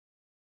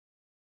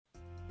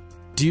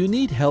Do you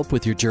need help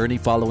with your journey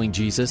following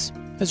Jesus?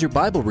 Has your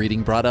Bible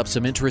reading brought up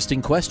some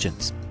interesting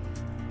questions?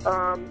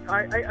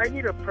 I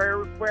need a prayer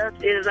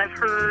request. Is I've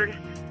heard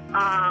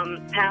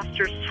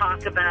pastors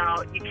talk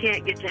about you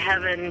can't get to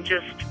heaven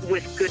just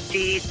with good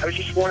deeds. I was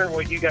just wondering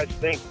what you guys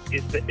think.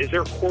 Is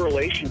there a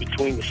correlation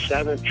between the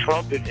seventh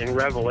trumpet in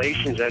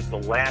Revelations as the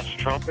last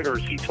trumpet, or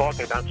is he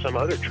talking about some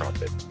other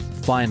trumpet?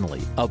 Finally,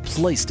 a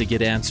place to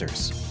get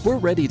answers. We're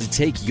ready to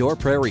take your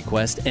prayer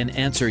request and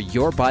answer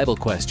your Bible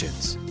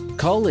questions.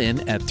 Call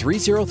in at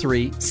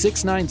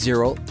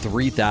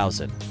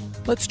 303-690-3000.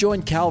 Let's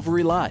join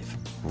Calvary Live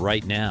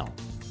right now.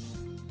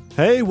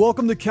 Hey,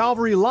 welcome to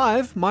Calvary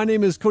Live. My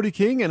name is Cody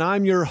King, and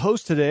I'm your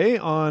host today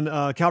on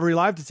Calvary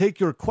Live to take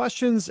your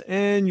questions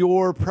and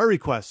your prayer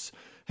requests.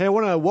 Hey, I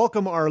want to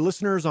welcome our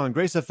listeners on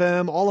Grace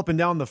FM all up and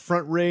down the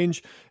Front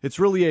Range. It's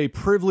really a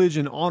privilege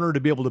and honor to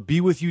be able to be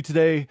with you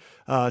today,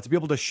 to be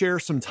able to share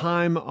some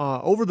time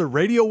over the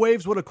radio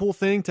waves. What a cool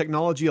thing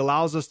technology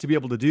allows us to be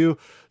able to do,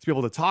 to be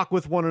able to talk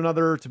with one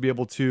another, to be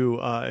able to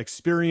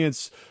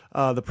experience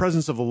the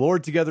presence of the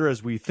Lord together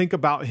as we think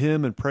about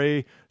Him and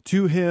pray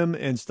to Him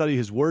and study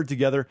His Word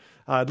together.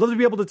 I'd love to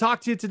be able to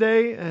talk to you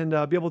today and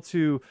be able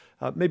to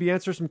maybe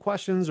answer some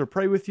questions or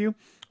pray with you.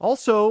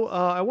 Also,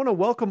 I want to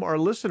welcome our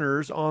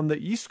listeners on the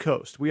East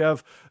Coast. We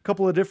have a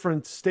couple of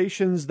different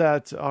stations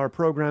that our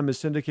program is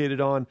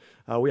syndicated on.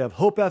 We have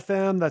Hope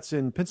FM, that's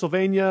in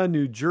Pennsylvania,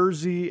 New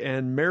Jersey,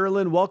 and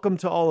Maryland. Welcome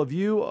to all of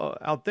you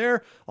out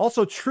there.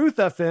 Also, Truth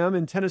FM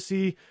in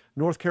Tennessee,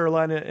 North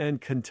Carolina,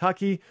 and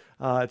Kentucky.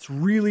 It's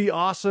really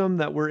awesome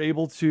that we're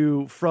able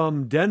to,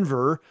 from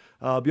Denver,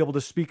 be able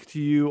to speak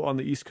to you on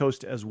the East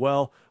Coast as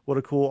well. What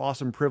a cool,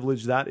 awesome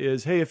privilege that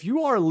is. Hey, if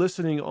you are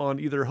listening on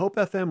either Hope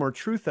FM or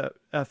Truth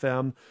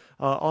FM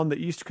on the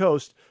East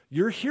Coast,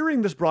 you're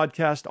hearing this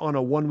broadcast on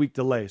a 1-week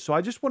delay. So I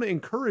just want to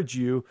encourage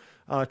you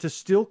to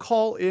still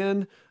call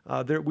in.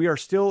 We are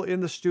still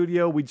in the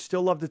studio. We'd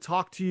still love to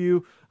talk to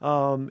you,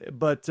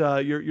 but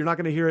you're not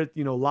going to hear it,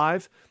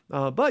 live.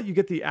 But you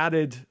get the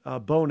added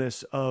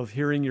bonus of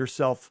hearing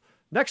yourself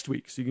next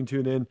week. So you can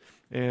tune in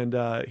and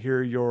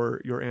hear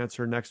your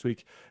answer next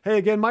week. Hey,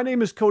 again, my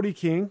name is Cody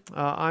King.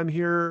 I'm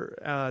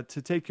here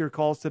to take your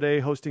calls today,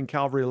 hosting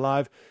Calvary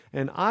Live,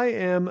 and I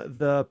am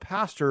the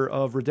pastor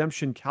of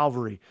Redemption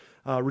Calvary.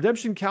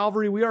 Redemption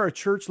Calvary, we are a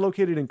church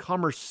located in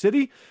Commerce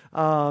City,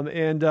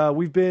 and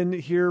we've been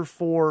here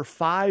for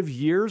 5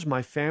 years.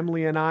 My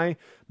family and I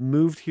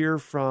moved here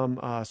from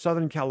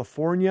Southern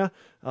California,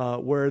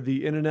 where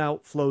the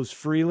In-N-Out flows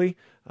freely.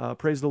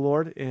 Praise the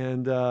Lord.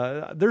 And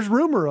there's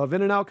rumor of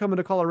In-N-Out coming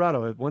to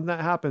Colorado. When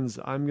that happens,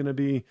 I'm gonna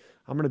be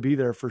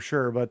there for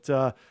sure. But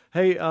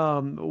hey,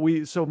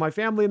 so my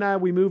family and I,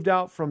 we moved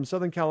out from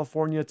Southern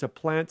California to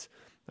plant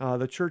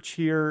the church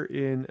here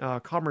in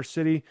Commerce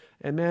City,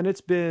 and man,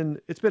 it's been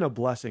a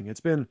blessing.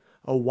 It's been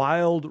a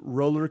wild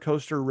roller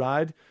coaster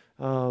ride,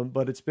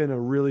 but it's been a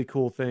really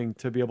cool thing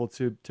to be able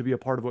to be a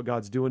part of what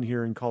God's doing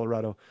here in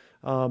Colorado.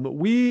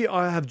 We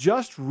have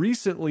just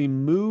recently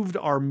moved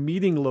our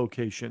meeting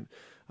location,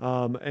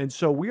 and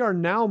so we are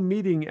now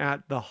meeting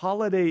at the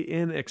Holiday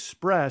Inn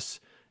Express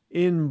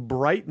in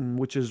Brighton,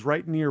 which is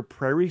right near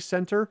Prairie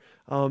Center.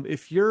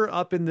 If you're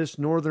up in this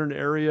northern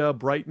area,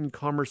 Brighton,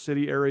 Commerce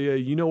City area,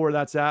 you know where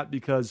that's at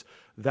because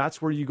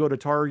that's where you go to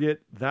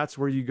Target. That's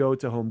where you go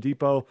to Home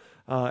Depot.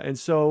 And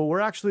so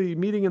we're actually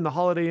meeting in the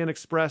Holiday Inn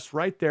Express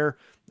right there,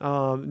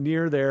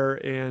 near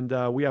there.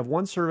 And we have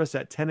one service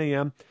at 10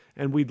 a.m.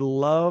 and we'd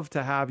love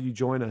to have you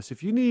join us.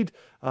 If you need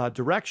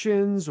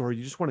directions or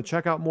you just want to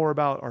check out more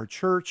about our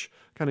church,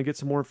 kind of get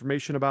some more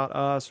information about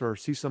us or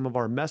see some of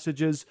our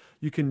messages,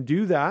 you can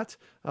do that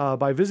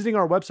by visiting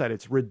our website.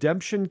 It's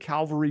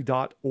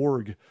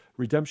redemptioncalvary.org,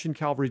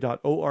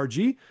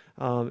 redemptioncalvary.org,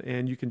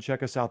 and you can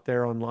check us out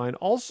there online.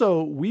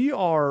 Also, we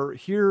are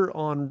here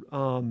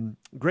on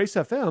Grace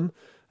FM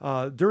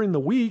during the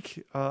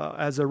week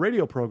as a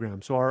radio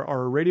program. So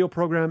our radio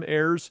program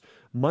airs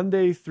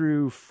Monday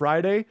through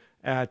Friday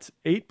at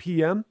 8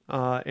 p.m.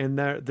 And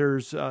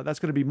that's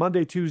going to be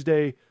Monday,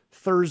 Tuesday,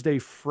 Thursday,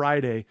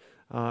 Friday.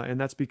 And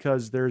that's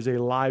because there's a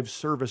live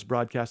service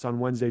broadcast on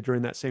Wednesday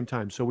during that same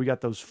time. So we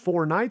got those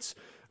 4 nights,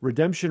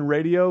 Redemption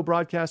Radio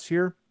broadcasts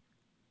here.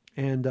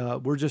 And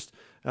we're just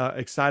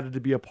excited to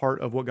be a part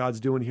of what God's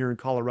doing here in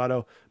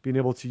Colorado, being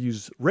able to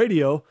use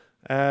radio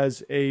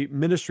as a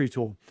ministry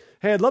tool.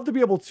 Hey, I'd love to be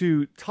able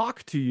to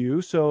talk to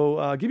you.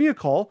 So give me a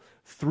call.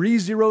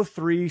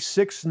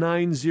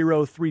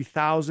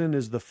 303-690-3000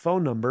 is the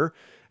phone number.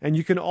 And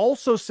you can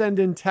also send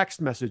in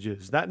text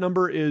messages. That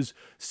number is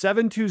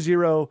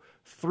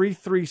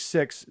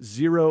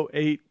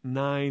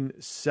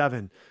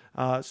 720-336-0897.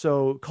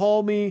 So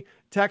call me,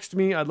 text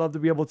me. I'd love to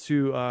be able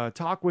to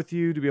talk with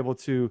you, to be able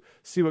to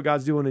see what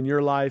God's doing in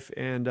your life,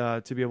 and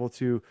to be able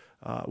to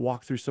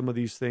walk through some of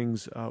these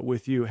things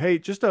with you. Hey,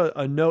 just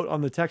a note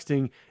on the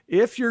texting.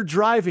 If you're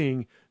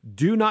driving,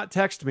 do not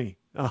text me.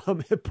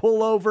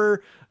 Pull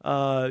over,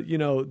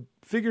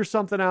 figure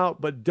something out,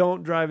 but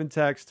don't drive and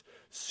text.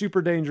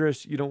 Super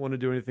dangerous. You don't want to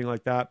do anything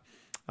like that.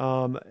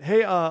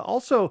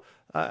 Also,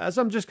 as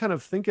I'm just kind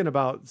of thinking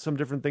about some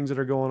different things that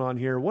are going on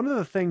here, one of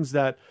the things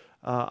that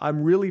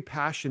I'm really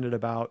passionate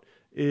about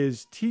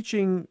is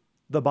teaching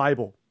the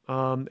Bible.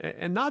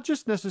 And not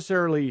just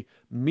necessarily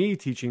me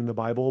teaching the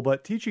Bible,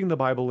 but teaching the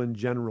Bible in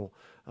general.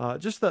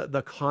 Just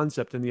the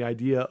concept and the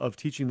idea of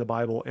teaching the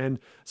Bible. And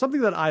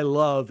something that I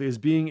love is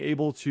being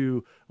able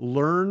to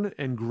learn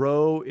and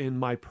grow in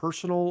my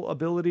personal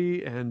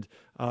ability and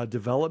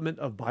development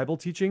of Bible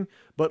teaching.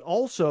 But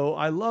also,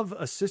 I love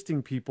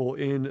assisting people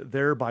in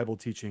their Bible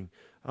teaching.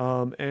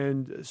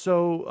 And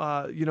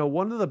so,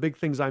 one of the big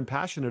things I'm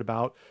passionate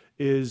about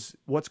is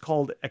what's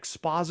called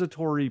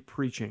expository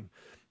preaching.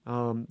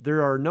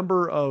 There are a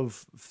number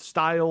of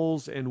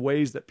styles and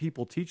ways that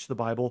people teach the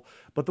Bible,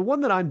 but the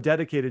one that I'm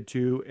dedicated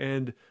to,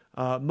 and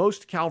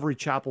most Calvary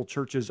Chapel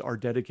churches are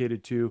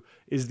dedicated to,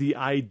 is the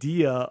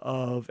idea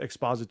of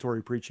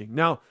expository preaching.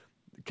 Now,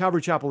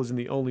 Calvary Chapel isn't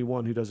the only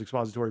one who does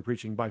expository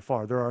preaching by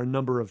far. There are a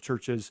number of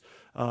churches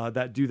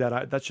that do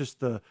that. That's just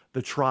the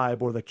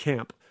tribe or the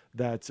camp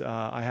that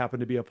I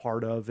happen to be a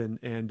part of,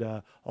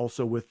 and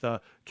also with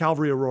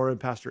Calvary Aurora and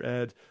Pastor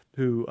Ed,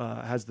 who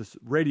has this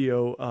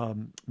radio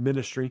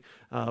ministry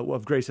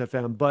of Grace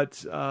FM.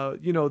 But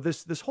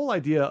this whole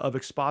idea of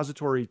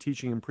expository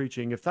teaching and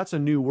preaching, if that's a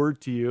new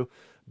word to you,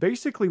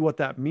 basically what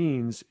that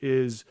means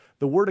is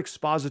the word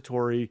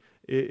expository.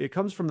 It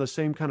comes from the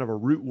same kind of a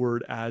root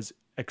word as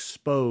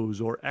expose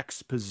or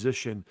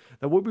exposition.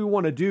 That what we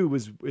want to do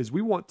is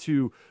we want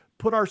to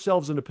put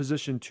ourselves in a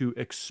position to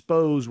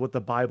expose what the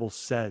Bible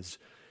says.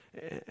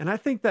 And I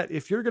think that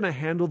if you're going to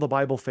handle the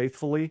Bible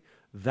faithfully,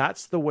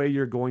 that's the way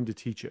you're going to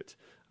teach it.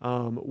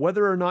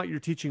 Whether or not you're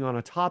teaching on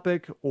a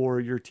topic or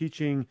you're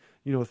teaching,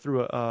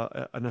 through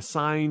an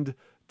assigned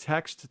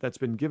text that's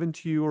been given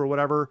to you or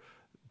whatever,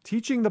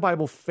 teaching the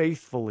Bible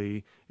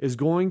faithfully is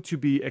going to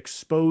be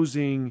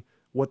exposing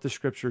what the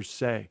scriptures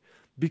say.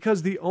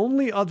 Because the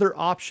only other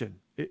option,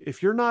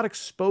 if you're not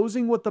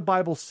exposing what the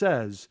Bible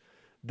says,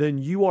 then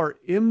you are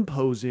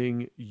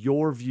imposing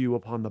your view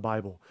upon the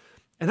Bible.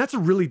 And that's a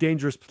really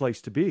dangerous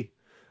place to be,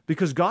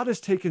 because God has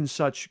taken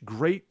such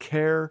great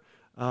care,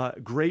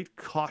 great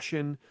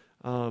caution,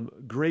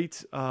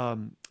 great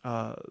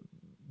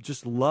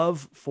just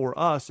love for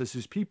us as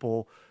his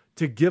people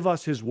to give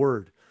us his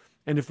word.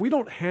 And if we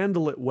don't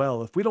handle it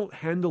well, if we don't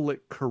handle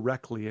it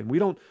correctly, and we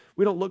don't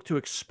look to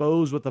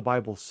expose what the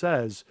Bible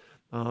says,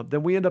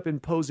 then we end up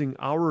imposing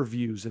our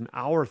views and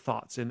our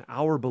thoughts and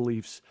our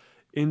beliefs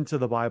into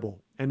the Bible.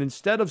 And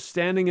instead of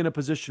standing in a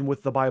position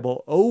with the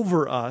Bible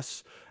over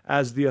us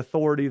as the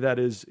authority that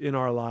is in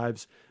our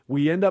lives,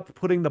 we end up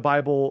putting the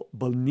Bible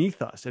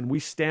beneath us and we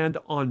stand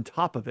on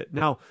top of it.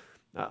 Now,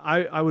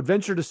 I would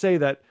venture to say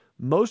that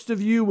most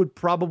of you would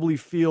probably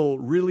feel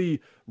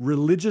really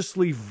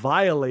religiously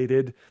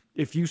violated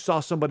if you saw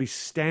somebody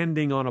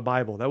standing on a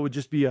Bible. That would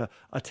just be a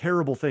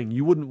terrible thing.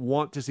 You wouldn't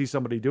want to see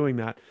somebody doing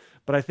that.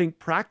 But I think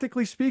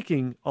practically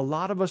speaking, a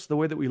lot of us, the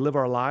way that we live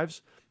our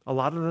lives, a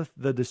lot of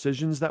the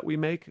decisions that we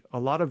make, a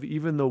lot of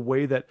even the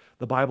way that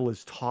the Bible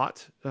is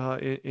taught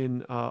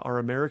in our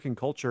American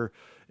culture,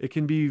 it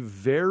can be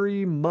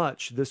very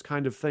much this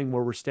kind of thing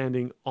where we're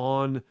standing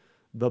on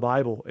the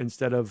Bible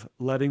instead of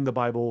letting the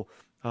Bible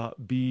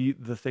be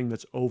the thing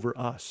that's over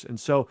us. And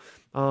so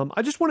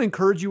I just want to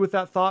encourage you with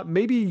that thought.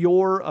 Maybe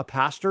you're a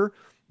pastor.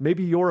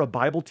 Maybe you're a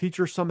Bible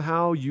teacher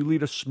somehow. You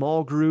lead a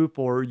small group,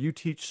 or you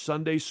teach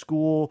Sunday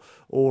school,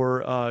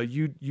 or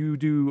you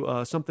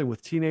do something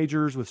with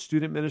teenagers, with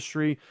student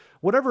ministry.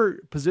 Whatever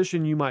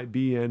position you might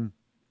be in,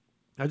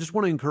 I just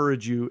want to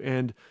encourage you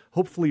and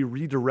hopefully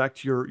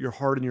redirect your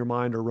heart and your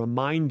mind, or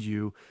remind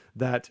you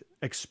that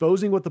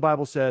exposing what the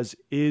Bible says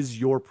is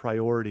your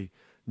priority.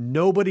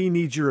 Nobody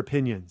needs your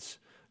opinions.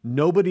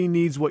 Nobody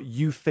needs what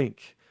you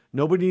think.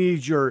 Nobody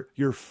needs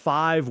your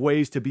 5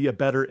 ways to be a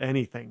better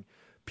anything.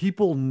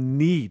 People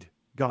need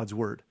God's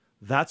word.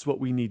 That's what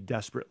we need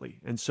desperately.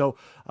 And so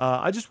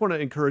I just want to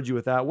encourage you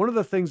with that. One of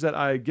the things that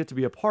I get to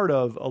be a part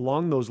of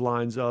along those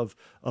lines of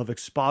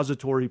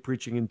expository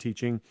preaching and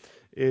teaching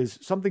is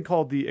something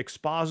called the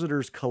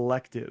Expositors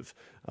Collective.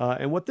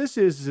 And what this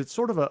is it's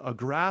sort of a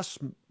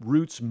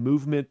grassroots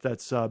movement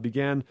that's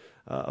began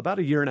about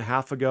 1.5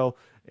 years ago.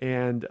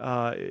 And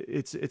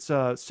it's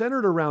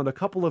centered around a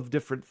couple of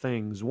different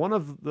things. One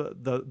of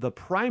the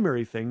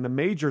primary thing, the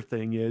major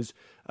thing, is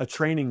a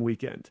training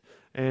weekend.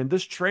 And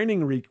this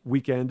training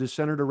weekend is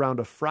centered around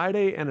a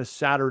Friday and a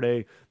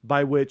Saturday,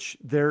 by which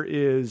there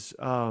is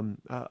an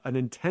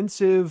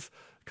intensive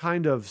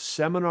kind of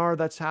seminar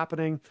that's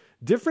happening,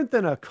 different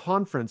than a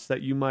conference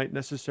that you might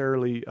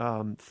necessarily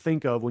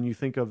think of when you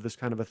think of this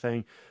kind of a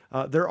thing.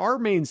 There are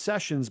main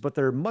sessions, but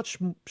they're much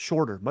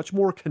shorter, much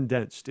more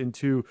condensed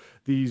into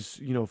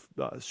these,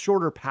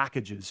 shorter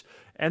packages.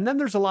 And then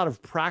there's a lot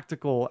of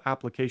practical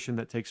application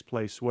that takes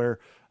place where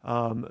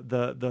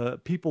the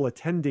people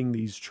attending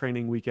these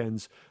training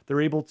weekends,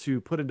 they're able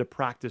to put into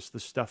practice the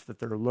stuff that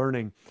they're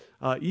learning.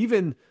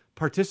 Even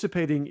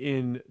participating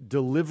in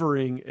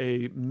delivering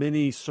a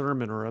mini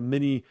sermon or a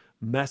mini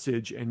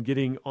message and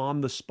getting on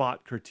the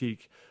spot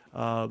critique.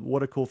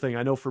 What a cool thing.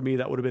 I know for me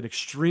that would have been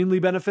extremely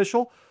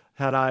beneficial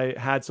had I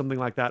had something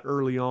like that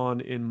early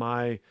on in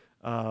my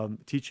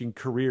teaching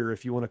career,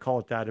 if you want to call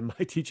it that, in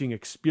my teaching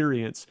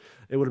experience.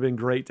 It would have been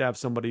great to have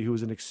somebody who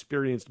was an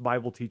experienced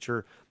Bible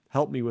teacher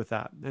help me with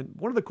that. And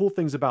one of the cool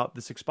things about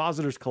this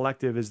Expositors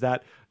Collective is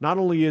that not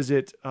only is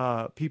it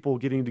people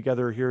getting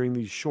together, hearing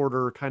these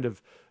shorter kind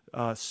of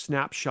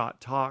snapshot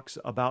talks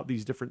about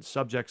these different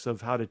subjects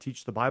of how to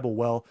teach the Bible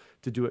well,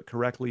 to do it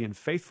correctly and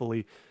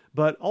faithfully,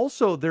 but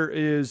also there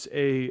is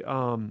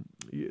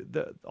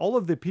all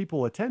of the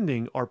people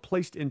attending are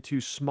placed into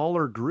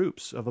smaller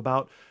groups of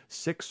about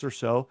 6 or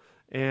so.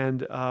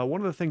 And one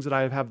of the things that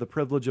I have the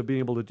privilege of being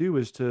able to do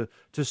is to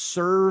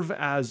serve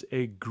as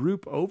a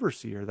group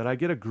overseer, that I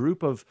get a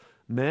group of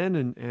men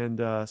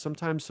and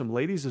sometimes some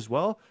ladies as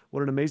well.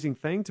 What an amazing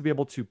thing to be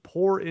able to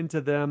pour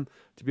into them,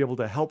 to be able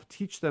to help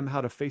teach them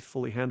how to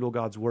faithfully handle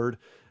God's word.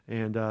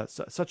 And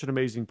such an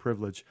amazing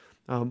privilege.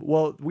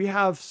 Well, we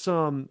have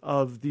some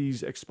of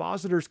these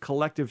Expositors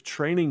Collective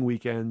training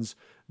weekends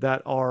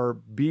that are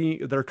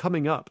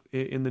coming up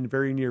in the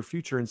very near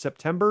future. In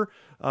September,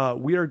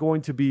 we are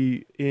going to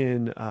be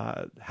in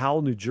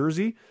Howell, New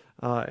Jersey.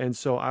 And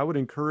so I would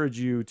encourage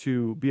you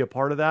to be a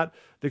part of that.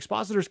 The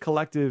Expositors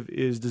Collective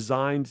is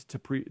designed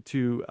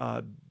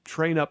to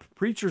train up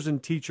preachers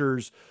and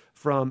teachers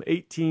from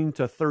 18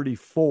 to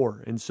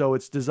 34. And so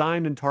it's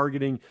designed and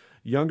targeting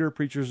younger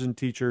preachers and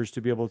teachers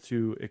to be able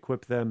to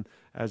equip them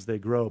as they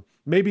grow.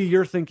 Maybe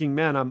you're thinking,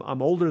 man,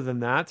 I'm older than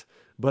that,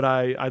 but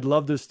I'd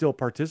love to still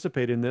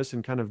participate in this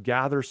and kind of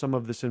gather some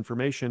of this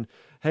information.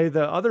 Hey,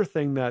 the other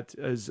thing that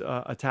is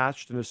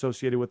attached and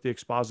associated with the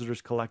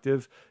Expositors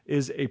Collective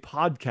is a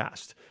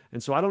podcast.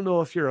 And so I don't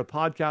know if you're a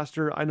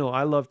podcaster. I know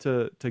I love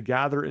to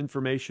gather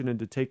information and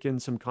to take in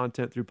some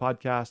content through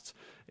podcasts.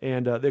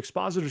 And the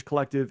Expositors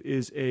Collective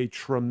is a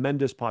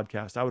tremendous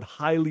podcast. I would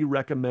highly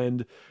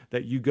recommend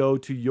that you go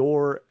to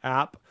your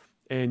app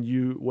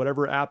and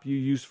whatever app you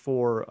use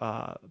for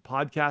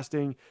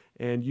podcasting,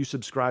 and you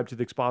subscribe to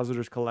the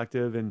Expositors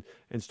Collective and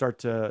start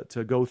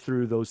to go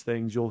through those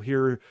things. You'll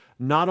hear,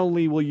 not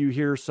only will you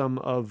hear some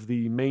of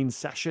the main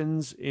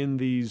sessions in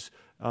these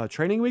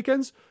training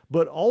weekends,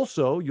 but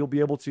also you'll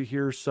be able to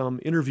hear some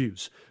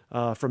interviews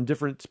from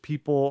different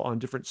people on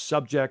different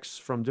subjects,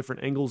 from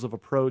different angles of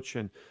approach,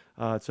 and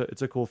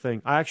it's a cool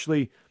thing. I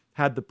actually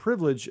had the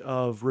privilege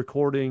of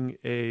recording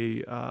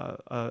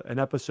an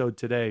episode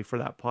today for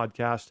that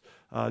podcast,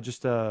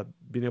 just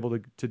being able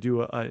to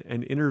do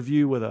an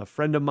interview with a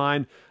friend of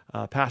mine,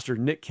 Pastor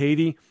Nick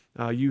Cady.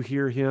 You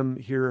hear him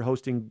here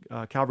hosting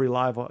Calvary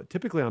Live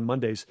typically on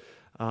Mondays,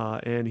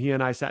 and he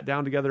and I sat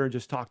down together and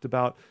just talked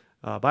about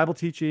Bible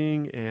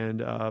teaching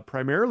and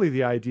primarily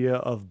the idea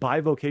of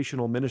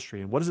bivocational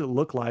ministry and what does it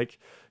look like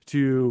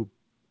to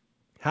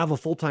have a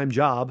full-time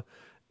job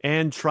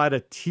and try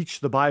to teach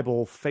the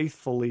Bible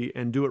faithfully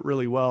and do it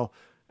really well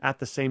at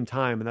the same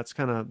time. And that's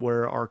kind of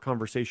where our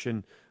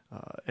conversation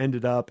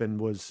ended up and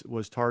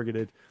was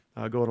targeted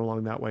going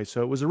along that way.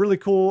 So it was a really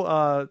cool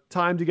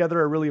time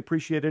together. I really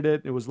appreciated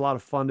it. It was a lot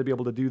of fun to be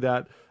able to do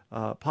that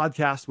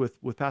podcast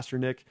with Pastor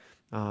Nick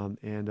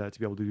and to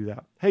be able to do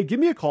that. Hey, give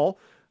me a call.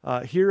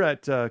 Here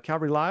at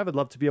Calvary Live, I'd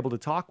love to be able to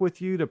talk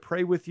with you, to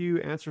pray with you,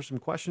 answer some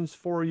questions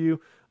for you.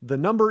 The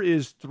number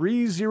is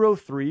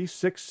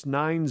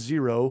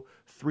 303-690-3000,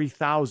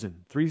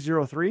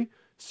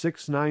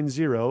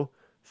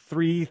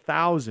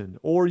 303-690-3000.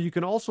 Or you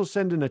can also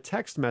send in a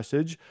text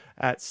message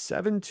at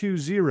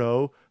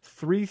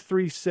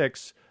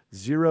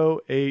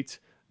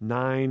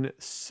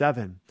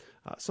 720-336-0897.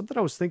 Something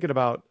I was thinking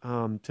about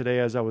today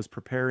as I was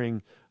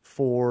preparing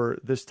for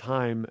this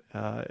time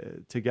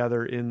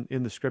together in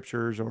the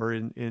scriptures or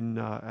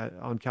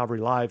on Calvary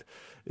Live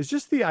is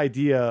just the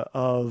idea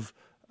of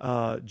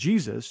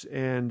Jesus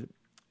and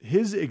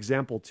his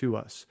example to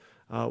us.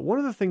 One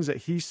of the things that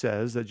he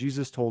says that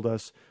Jesus told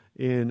us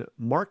in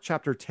Mark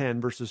chapter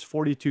 10, verses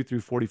 42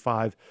 through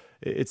 45,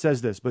 it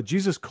says this, "But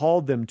Jesus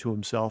called them to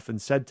himself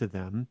and said to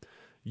them,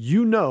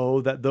 'You know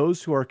that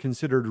those who are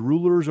considered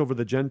rulers over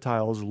the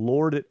Gentiles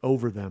lord it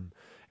over them,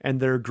 and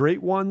their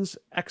great ones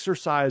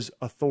exercise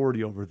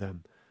authority over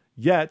them.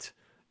 Yet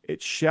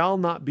it shall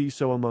not be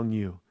so among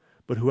you.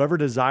 But whoever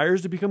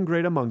desires to become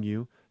great among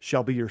you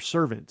shall be your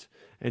servant,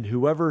 and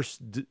whoever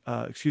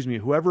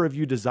of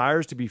you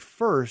desires to be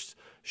first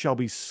shall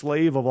be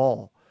slave of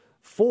all.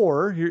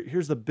 For,'"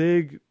 here's the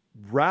big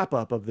wrap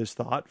up of this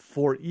thought,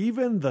 "for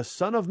even the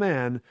Son of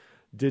Man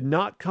did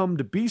not come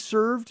to be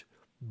served,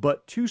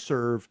 but to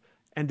serve,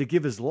 and to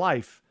give his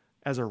life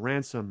as a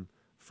ransom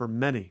for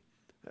many."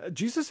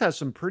 Jesus has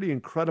some pretty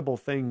incredible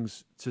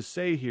things to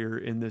say here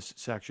in this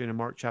section in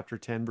Mark chapter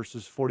 10,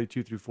 verses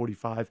 42 through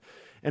 45.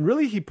 And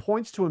really, he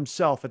points to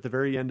himself at the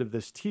very end of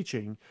this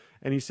teaching,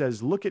 and he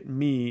says, "Look at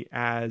me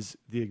as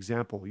the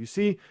example." You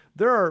see,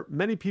 there are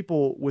many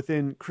people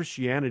within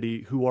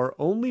Christianity who are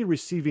only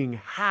receiving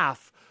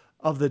half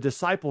of the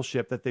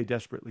discipleship that they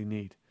desperately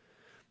need.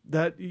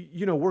 that,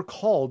 we're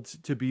called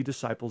to be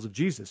disciples of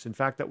Jesus. In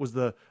fact, that was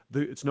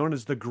it's known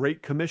as the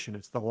Great Commission.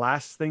 It's the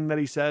last thing that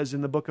he says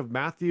in the book of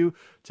Matthew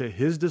to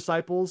his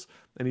disciples.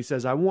 And he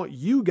says, I want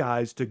you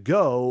guys to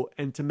go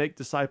and to make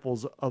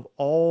disciples of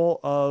all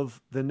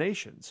of the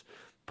nations.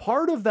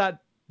 Part of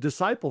that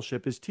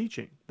discipleship is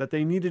teaching, that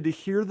they needed to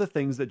hear the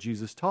things that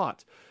Jesus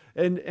taught.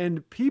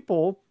 And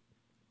people,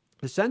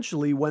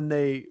 essentially, when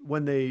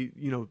they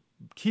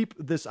keep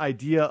this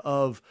idea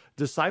of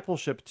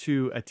discipleship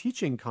to a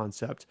teaching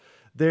concept,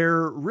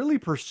 they're really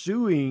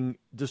pursuing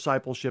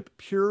discipleship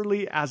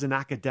purely as an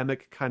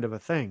academic kind of a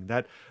thing,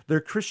 that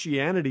their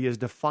Christianity is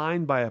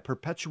defined by a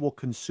perpetual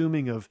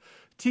consuming of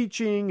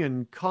teaching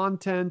and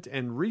content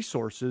and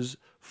resources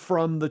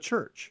from the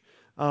church.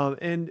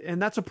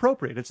 And that's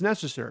appropriate. It's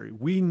necessary.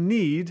 We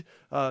need,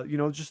 to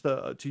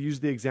use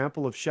the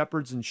example of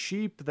shepherds and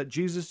sheep that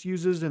Jesus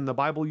uses and the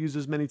Bible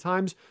uses many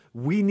times,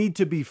 we need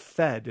to be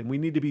fed, and we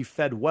need to be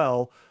fed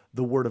well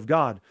the Word of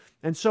God.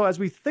 And so as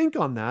we think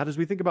on that, as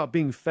we think about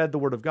being fed the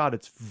Word of God,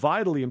 it's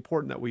vitally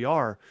important that we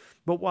are.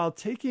 But while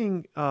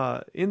taking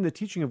in the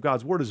teaching of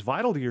God's Word is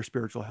vital to your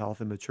spiritual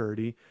health and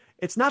maturity,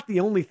 it's not the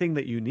only thing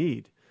that you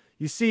need.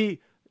 You see,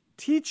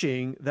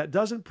 teaching that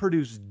doesn't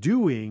produce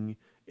doing,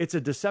 it's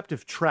a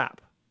deceptive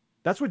trap.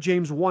 That's what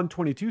James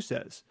 1:22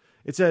 says.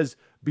 It says,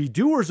 be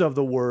doers of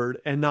the word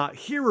and not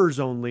hearers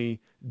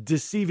only,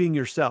 deceiving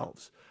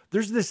yourselves.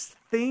 There's this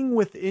thing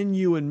within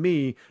you and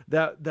me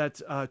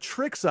that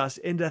tricks us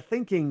into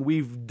thinking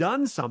we've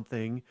done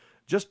something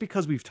just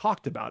because we've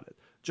talked about it,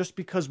 just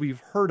because we've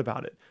heard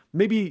about it.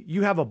 Maybe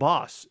you have a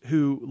boss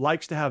who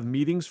likes to have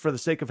meetings for the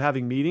sake of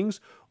having meetings,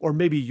 or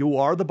maybe you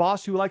are the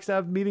boss who likes to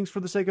have meetings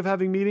for the sake of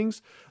having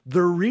meetings.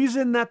 The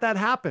reason that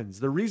happens,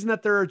 the reason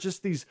that there are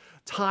just these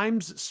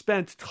times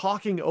spent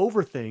talking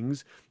over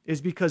things is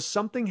because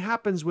something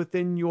happens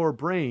within your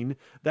brain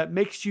that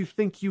makes you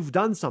think you've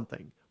done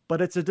something,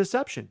 but it's a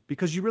deception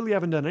because you really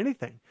haven't done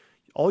anything.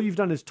 All you've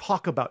done is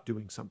talk about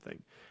doing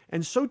something.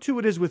 And so too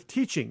it is with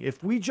teaching.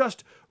 If we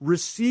just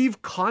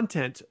receive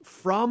content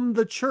from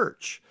the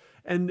church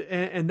and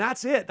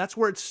that's it, that's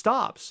where it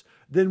stops,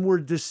 then we're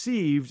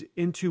deceived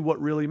into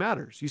what really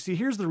matters. You see,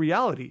 here's the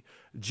reality.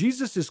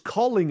 Jesus is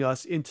calling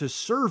us into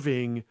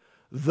serving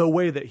the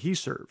way that he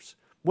serves.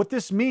 What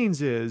this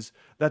means is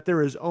that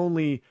there is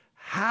only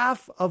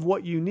half of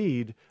what you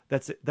need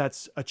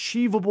that's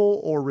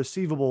achievable or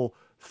receivable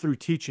through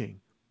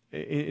teaching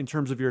in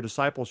terms of your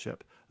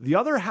discipleship. The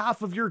other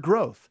half of your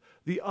growth,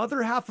 the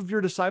other half of your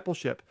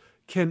discipleship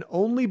can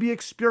only be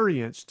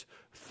experienced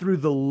through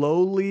the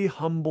lowly,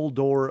 humble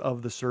door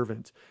of the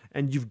servant.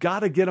 And you've got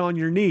to get on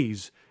your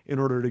knees in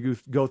order to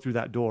go through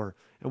that door.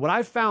 And what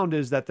I've found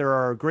is that there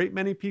are a great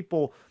many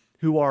people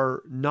who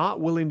are not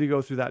willing to go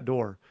through that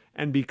door.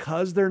 And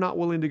because they're not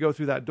willing to go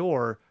through that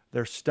door,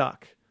 they're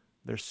stuck.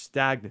 They're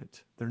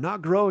stagnant. They're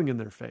not growing in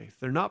their faith.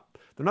 They're not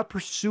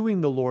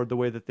pursuing the Lord the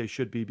way that they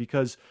should be,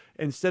 because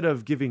instead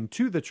of giving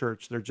to the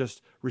church, they're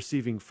just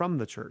receiving from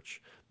the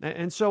church.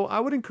 And so I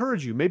would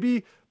encourage you,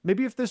 maybe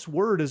if this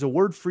word is a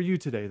word for you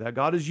today, that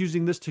God is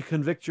using this to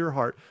convict your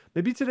heart,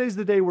 maybe today's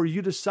the day where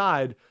you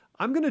decide,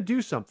 I'm going to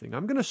do something.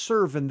 I'm going to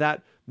serve in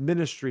that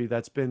ministry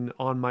that's been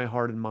on my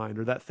heart and mind,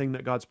 or that thing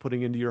that God's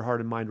putting into your heart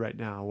and mind right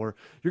now. Or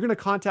you're going to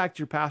contact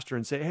your pastor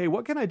and say, hey,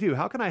 what can I do?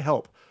 How can I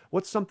help?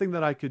 What's something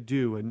that I could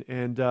do? And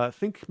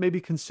maybe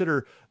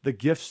consider the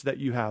gifts that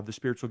you have, the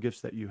spiritual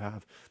gifts that you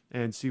have,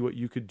 and see what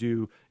you could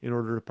do in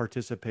order to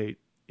participate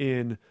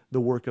in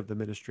the work of the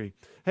ministry.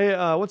 Hey,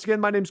 once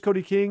again, my name's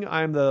Cody King.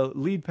 I'm the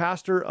lead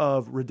pastor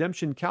of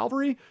Redemption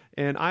Calvary,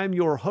 and I'm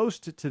your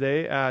host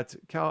today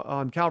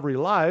on Calvary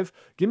Live.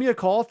 Give me a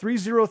call,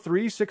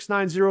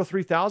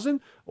 303-690-3000,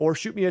 or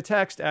shoot me a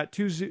text at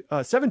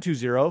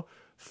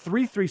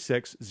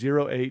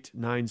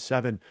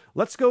 720-336-0897.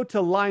 Let's go to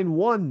line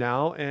 1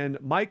 now,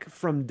 and Mike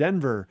from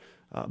Denver.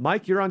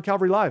 Mike, you're on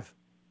Calvary Live.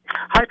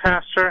 Hi,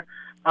 Pastor.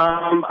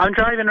 I'm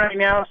driving right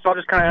now, so I'll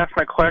just kind of ask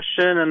my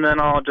question, and then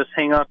I'll just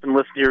hang up and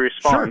listen to your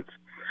response.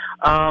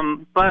 Sure.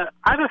 But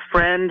I have a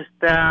friend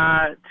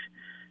that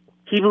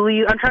he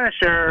believes, I'm trying to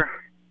share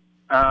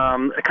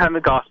kind of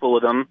the gospel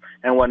with him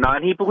and whatnot,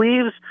 and he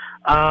believes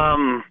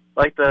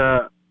like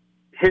the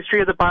history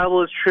of the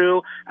Bible is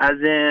true,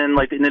 as in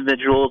like the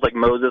individuals like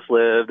Moses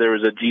lived, there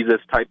was a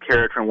Jesus-type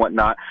character and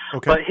whatnot.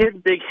 Okay. But his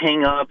big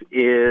hang-up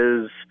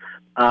is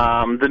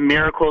the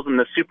miracles and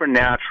the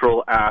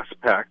supernatural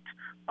aspect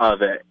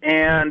of it.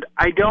 And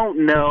I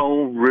don't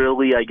know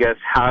really, I guess,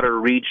 how to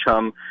reach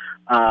him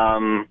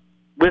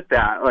with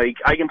that. Like,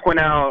 I can point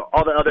out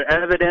all the other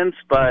evidence,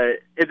 but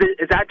is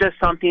that just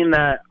something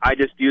that I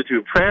just do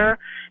through prayer,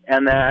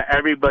 and that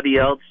everybody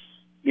else,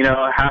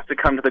 has to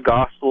come to the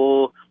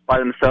gospel by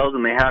themselves,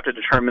 and they have to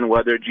determine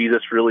whether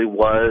Jesus really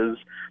was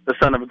the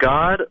Son of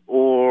God,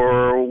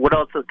 or what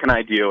else can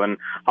I do? And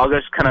I'll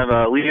just kind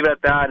of leave it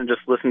at that and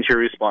just listen to your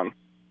response.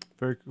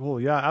 Very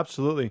cool. Yeah,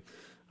 absolutely.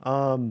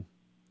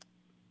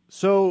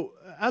 So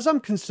as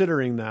I'm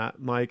considering that,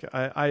 Mike,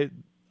 I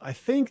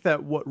think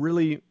that what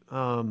really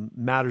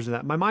matters in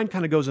that, my mind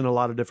kind of goes in a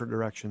lot of different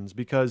directions,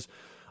 because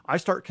I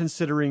start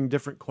considering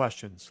different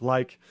questions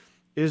like,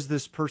 is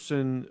this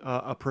person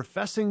a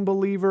professing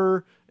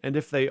believer? And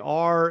if they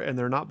are, and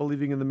they're not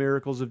believing in the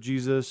miracles of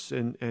Jesus,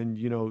 and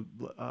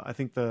I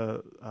think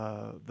the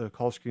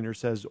call screener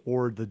says,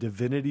 or the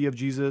divinity of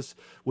Jesus,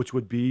 which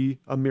would be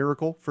a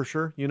miracle for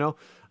sure.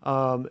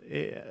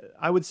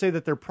 I would say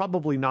that they're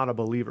probably not a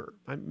believer.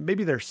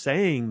 Maybe they're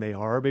saying they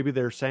are. Maybe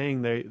they're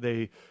saying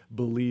they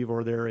believe,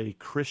 or they're a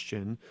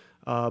Christian.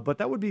 But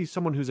that would be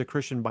someone who's a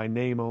Christian by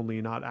name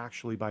only, not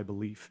actually by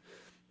belief.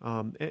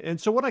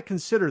 And so when I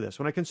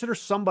consider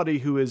somebody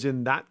who is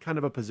in that kind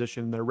of a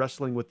position, they're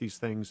wrestling with these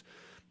things,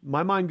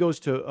 my mind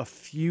goes to a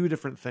few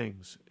different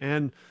things.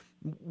 And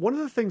one of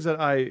the things that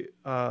I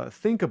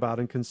think about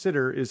and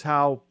consider is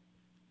how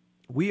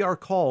we are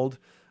called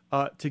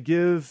to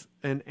give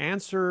an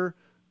answer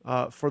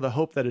for the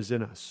hope that is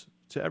in us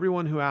to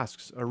everyone who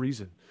asks a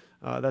reason.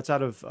 That's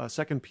out of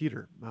 2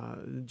 Peter.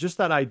 Just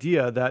that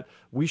idea that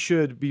we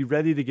should be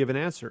ready to give an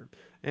answer.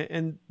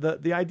 And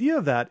the idea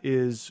of that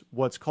is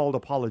what's called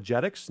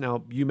apologetics.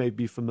 Now, you may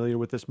be familiar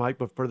with this, Mike,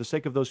 but for the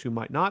sake of those who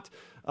might not,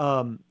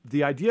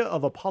 the idea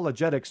of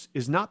apologetics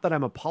is not that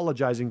I'm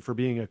apologizing for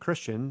being a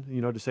Christian,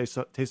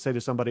 to say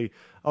to somebody,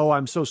 oh,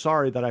 I'm so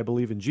sorry that I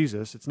believe in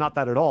Jesus. It's not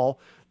that at all.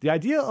 The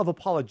idea of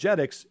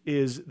apologetics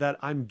is that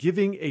I'm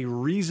giving a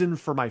reason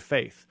for my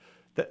faith.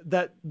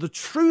 That the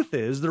truth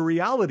is, the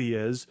reality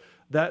is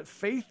that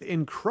faith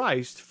in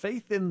Christ,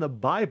 faith in the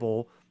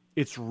Bible,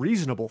 it's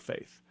reasonable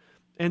faith.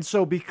 And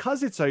so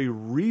because it's a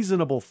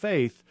reasonable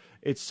faith,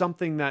 it's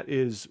something that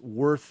is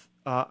worth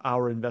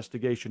our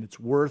investigation. It's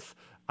worth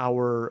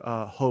our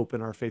hope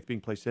and our faith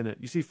being placed in it.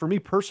 You see, for me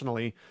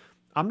personally,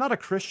 I'm not a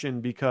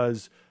Christian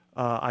because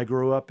I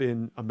grew up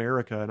in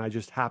America and I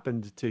just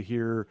happened to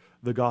hear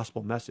the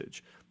gospel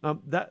message.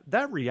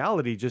 That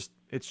reality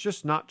it's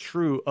just not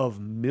true of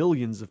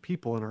millions of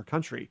people in our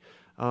country.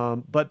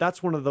 But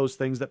that's one of those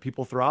things that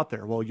people throw out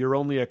there. Well, you're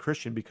only a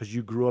Christian because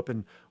you grew up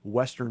in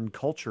Western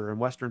culture and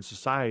Western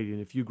society.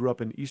 And if you grew up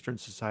in Eastern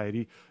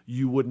society,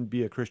 you wouldn't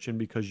be a Christian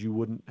because you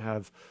wouldn't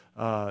have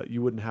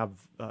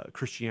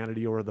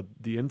Christianity or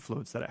the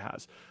influence that it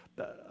has.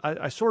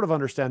 I sort of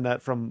understand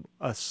that from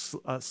a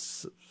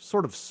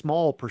sort of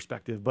small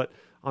perspective, but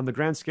on the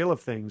grand scale of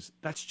things,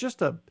 that's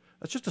just a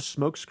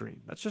smokescreen.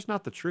 That's just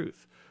not the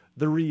truth.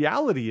 The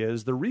reality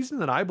is, the reason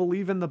that I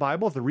believe in the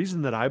Bible, the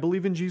reason that I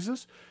believe in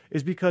Jesus,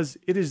 is because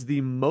it is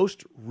the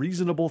most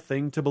reasonable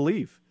thing to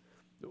believe.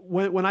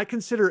 When I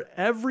consider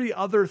every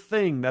other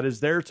thing that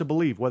is there to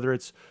believe, whether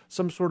it's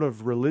some sort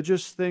of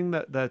religious thing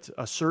that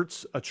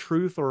asserts a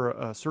truth or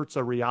asserts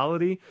a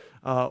reality,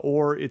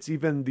 or it's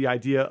even the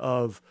idea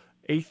of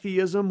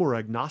atheism or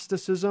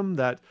agnosticism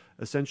that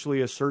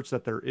essentially asserts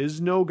that there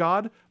is no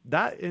God,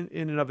 that in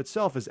and of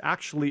itself is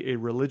actually a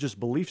religious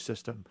belief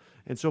system.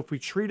 And so if we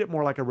treat it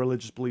more like a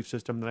religious belief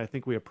system, then I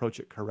think we approach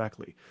it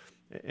correctly.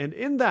 And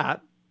in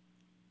that,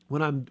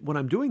 when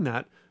I'm doing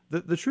that,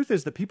 the truth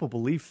is that people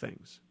believe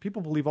things.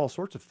 People believe all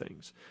sorts of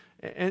things.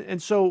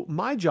 And so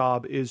my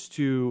job is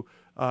to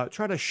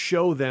try to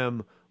show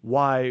them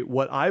why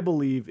what I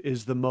believe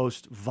is the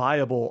most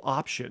viable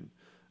option.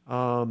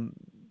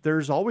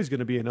 There's always going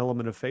to be an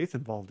element of faith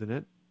involved in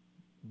it,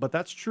 but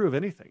that's true of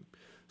anything.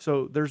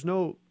 So there's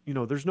no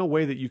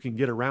way that you can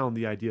get around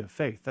the idea of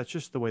faith. That's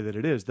just the way that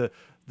it is.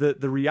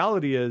 The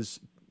reality is,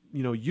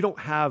 you don't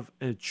have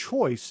a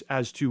choice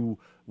as to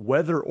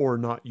whether or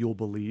not you'll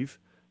believe.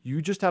 You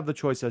just have the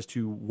choice as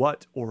to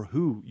what or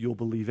who you'll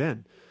believe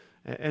in.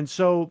 And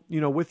so,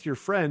 with your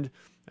friend,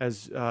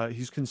 as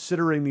he's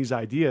considering these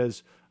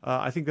ideas,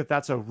 I think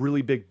that's a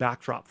really big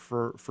backdrop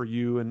for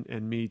you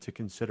and me to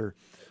consider.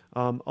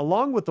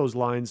 Along with those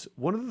lines,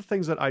 one of the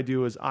things that I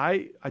do is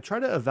I try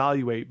to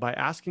evaluate by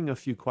asking a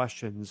few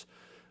questions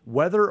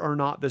whether or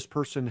not this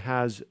person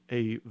has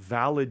a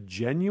valid,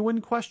 genuine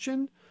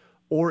question,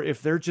 or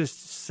if they're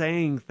just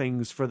saying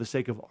things for the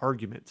sake of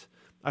argument.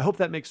 I hope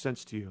that makes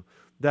sense to you.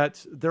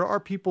 That there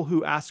are people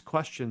who ask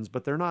questions,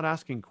 but they're not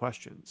asking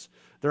questions.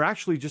 They're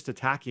actually just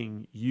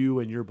attacking you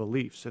and your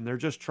beliefs, and they're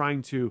just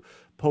trying to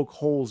poke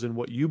holes in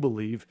what you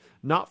believe,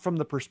 not from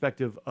the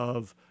perspective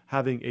of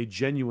having a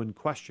genuine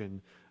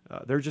question.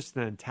 They're just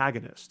an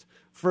antagonist.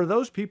 For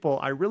those people,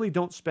 I really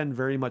don't spend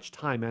very much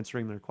time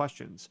answering their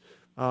questions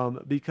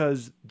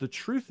because the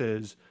truth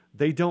is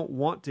they don't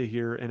want to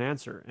hear an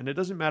answer. And it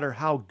doesn't matter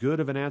how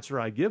good of an answer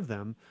I give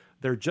them,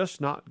 they're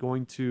just not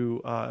going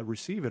to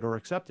receive it or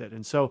accept it.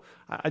 And so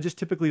I just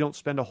typically don't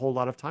spend a whole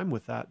lot of time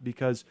with that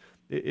because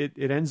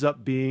it ends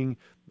up being,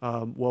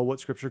 what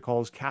Scripture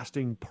calls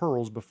casting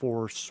pearls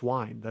before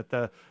swine,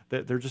 that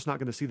they're just not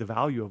going to see the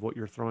value of what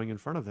you're throwing in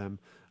front of them.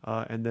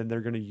 And then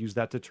they're going to use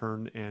that to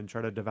turn and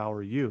try to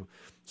devour you.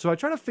 So I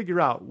try to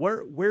figure out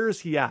where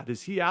is he at?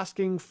 Is he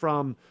asking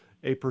from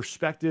a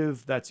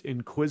perspective that's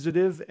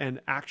inquisitive and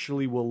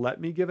actually will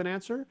let me give an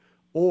answer?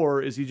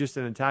 Or is he just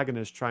an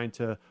antagonist trying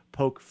to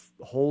poke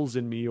holes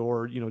in me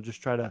or,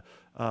 just try to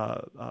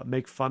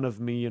make fun of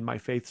me and my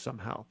faith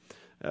somehow?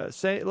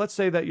 let's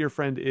say that your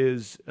friend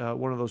is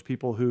one of those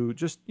people who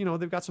just,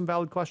 they've got some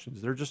valid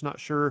questions. They're just not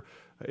sure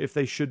if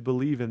they should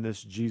believe in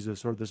this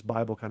Jesus or this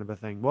Bible kind of a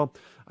thing. Well,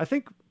 I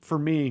think for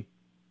me,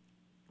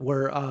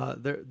 where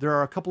there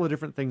are a couple of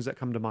different things that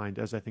come to mind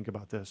as I think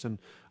about this, and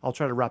I'll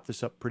try to wrap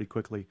this up pretty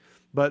quickly.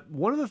 But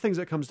one of the things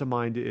that comes to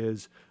mind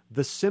is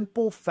the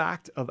simple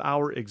fact of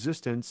our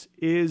existence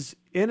is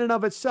in and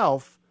of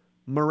itself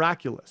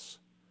miraculous.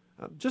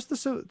 Just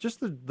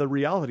the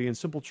reality and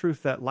simple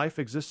truth that life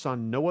exists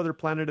on no other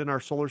planet in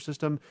our solar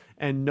system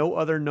and no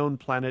other known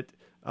planet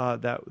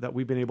that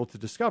we've been able to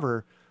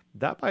discover,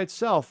 that by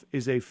itself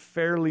is a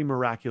fairly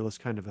miraculous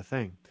kind of a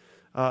thing.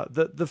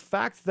 The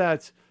fact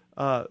that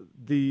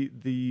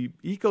the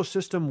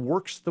ecosystem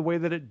works the way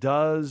that it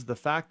does, the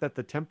fact that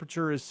the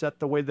temperature is set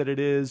the way that it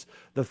is,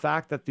 the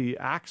fact that the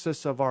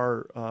axis of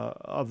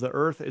the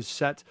Earth is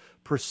set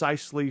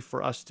precisely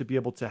for us to be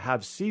able to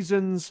have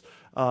seasons,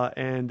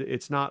 and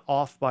it's not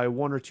off by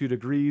 1 or 2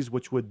 degrees,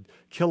 which would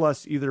kill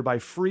us either by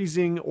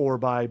freezing or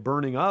by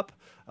burning up.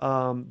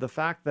 The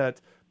fact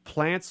that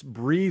plants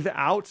breathe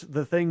out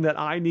the thing that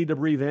I need to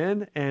breathe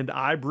in, and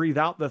I breathe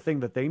out the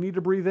thing that they need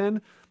to breathe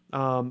in.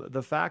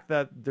 The fact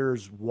that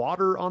there's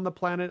water on the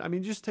planet. I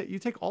mean, you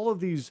take all of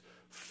these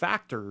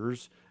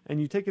factors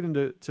and you take it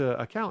into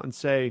account and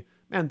say,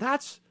 man,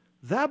 that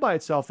by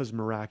itself is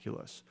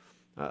miraculous.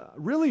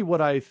 Really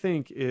what I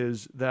think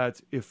is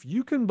that if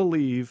you can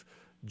believe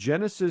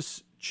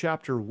Genesis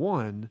chapter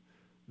 1,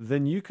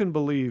 then you can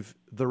believe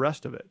the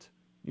rest of it.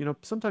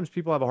 Sometimes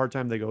people have a hard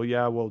time. They go,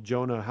 yeah, well,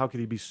 Jonah, how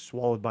could he be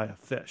swallowed by a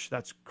fish?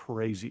 That's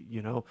crazy,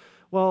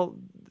 Well,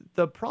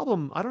 I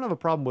don't have a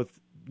problem with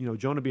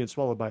Jonah being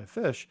swallowed by a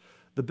fish.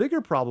 The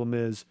bigger problem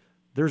is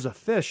there's a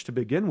fish to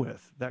begin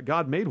with, that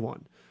God made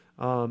one.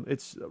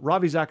 It's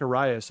Ravi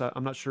Zacharias.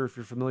 I'm not sure if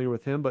you're familiar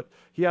with him, but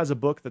he has a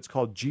book that's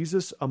called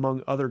Jesus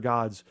Among Other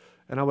Gods.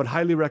 And I would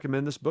highly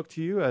recommend this book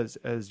to you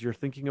as you're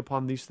thinking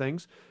upon these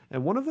things.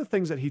 And one of the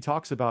things that he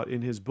talks about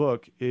in his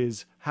book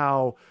is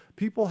how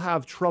people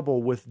have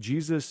trouble with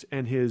Jesus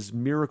and his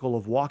miracle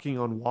of walking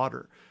on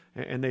water.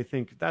 And they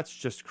think that's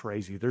just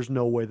crazy. There's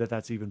no way that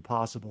that's even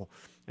possible.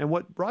 And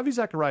what Ravi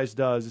Zacharias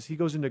does is he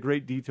goes into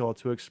great detail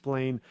to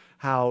explain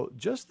how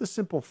just the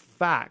simple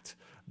fact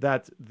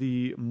that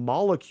the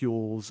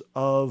molecules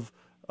of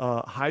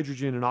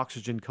hydrogen and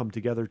oxygen come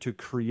together to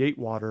create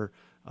water,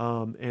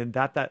 and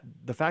that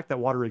the fact that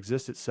water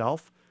exists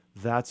itself,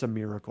 that's a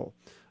miracle.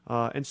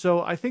 And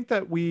so I think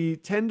that we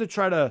tend to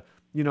try to,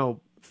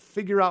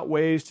 figure out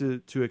ways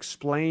to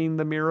explain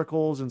the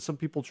miracles, and some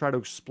people try to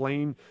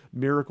explain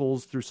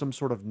miracles through some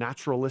sort of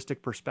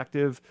naturalistic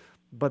perspective,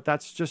 but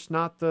that's just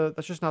not the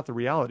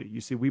reality.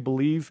 You see, we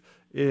believe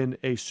in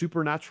a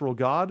supernatural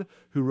God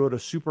who wrote a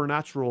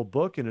supernatural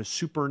book in a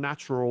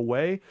supernatural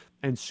way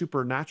and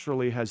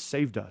supernaturally has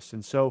saved us.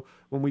 And so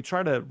when we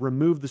try to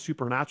remove the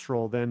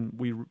supernatural, then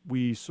we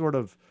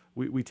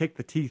take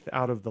the teeth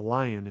out of the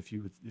lion, if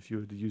you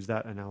would use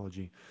that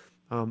analogy.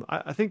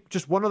 I think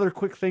just one other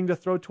quick thing to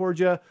throw towards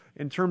you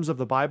in terms of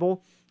the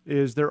Bible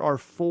is there are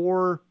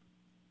 4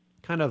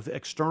 kind of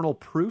external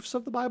proofs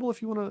of the Bible,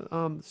 if you want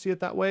to see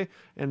it that way.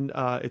 And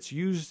it's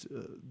used,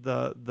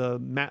 the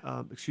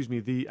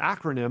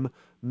acronym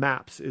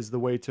MAPS is the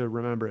way to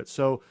remember it.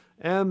 So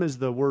M is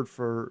the word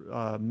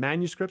for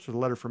manuscripts, or the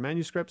letter for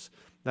manuscripts.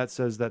 That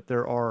says that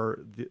there are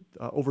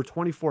over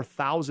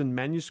 24,000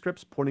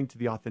 manuscripts pointing to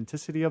the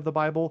authenticity of the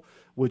Bible,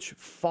 which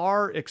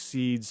far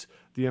exceeds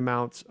the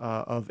amount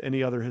of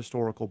any other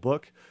historical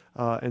book.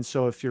 And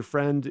so if your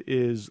friend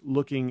is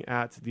looking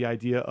at the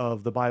idea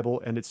of the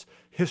Bible and its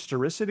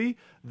historicity,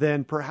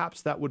 then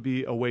perhaps that would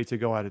be a way to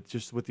go at it,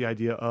 just with the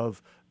idea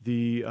of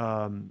the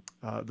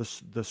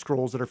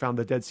scrolls that are found,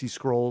 the Dead Sea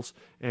Scrolls,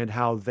 and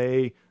how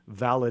they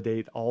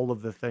validate all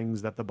of the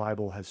things that the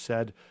Bible has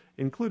said,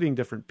 including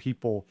different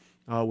people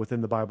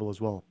within the Bible as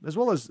well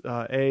as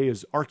A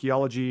is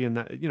archaeology, and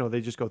that,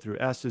 they just go through.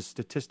 S is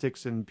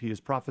statistics, and P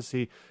is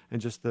prophecy,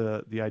 and just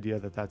the idea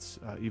that that's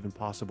even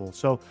possible.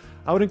 So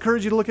I would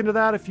encourage you to look into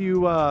that. If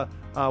you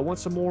want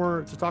some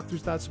more to talk through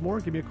that some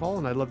more, give me a call,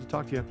 and I'd love to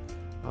talk to you.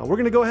 We're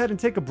going to go ahead and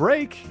take a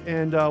break,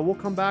 and we'll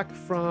come back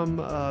from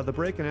the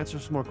break and answer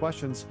some more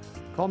questions.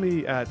 Call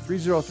me at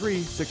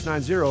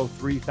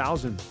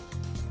 303-690-3000.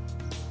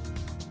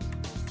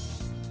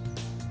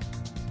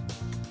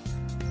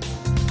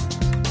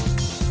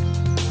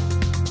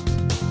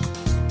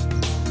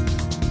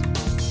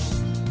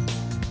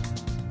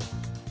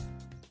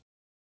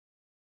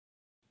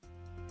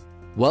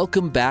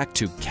 Welcome back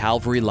to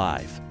Calvary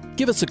Live.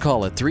 Give us a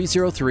call at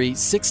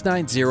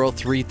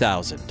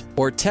 303-690-3000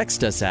 or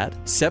text us at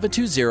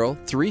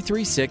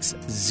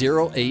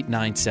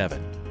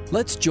 720-336-0897.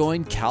 Let's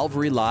join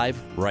Calvary Live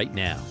right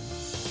now.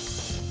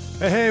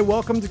 Hey,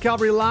 welcome to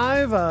Calvary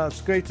Live.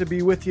 It's great to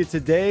be with you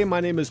today. My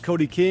name is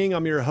Cody King.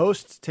 I'm your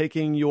host,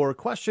 taking your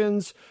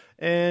questions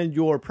and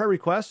your prayer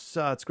requests.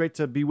 It's great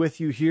to be with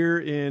you here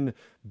in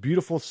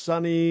beautiful,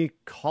 sunny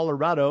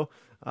Colorado.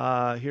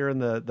 here in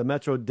the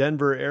Metro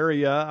Denver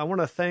area. I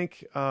want to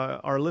thank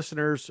our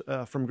listeners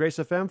from Grace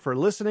FM for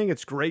listening.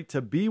 It's great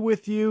to be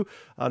with you,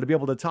 to be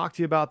able to talk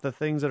to you about the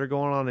things that are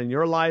going on in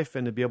your life,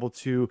 and to be able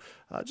to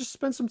just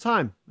spend some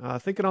time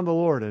thinking on the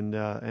Lord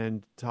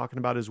and talking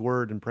about His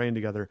Word and praying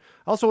together.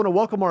 I also want to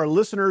welcome our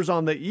listeners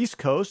on the East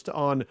Coast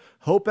on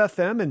Hope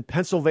FM in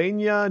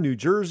Pennsylvania, New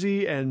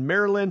Jersey, and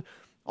Maryland.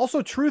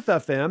 Also, Truth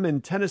FM in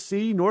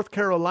Tennessee, North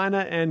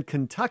Carolina, and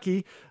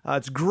Kentucky.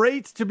 It's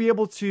great to be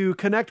able to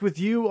connect with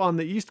you on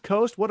the East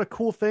Coast. What a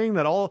cool thing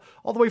that all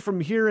the way from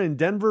here in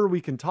Denver,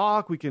 we can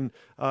talk, we can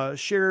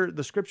share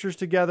the scriptures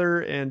together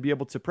and be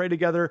able to pray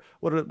together.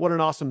 What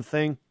an awesome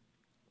thing.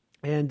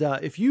 And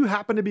if you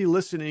happen to be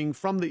listening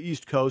from the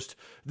East Coast,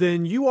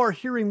 then you are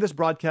hearing this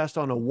broadcast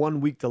on a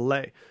 1-week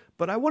delay.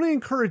 But I want to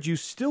encourage you,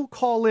 still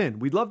call in.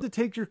 We'd love to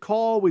take your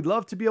call. We'd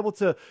love to be able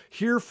to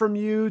hear from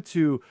you,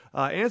 to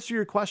answer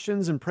your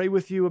questions and pray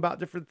with you about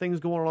different things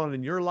going on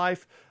in your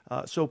life.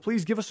 So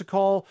please give us a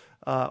call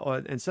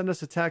and send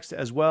us a text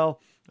as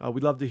well.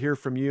 We'd love to hear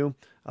from you.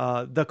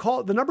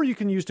 The number you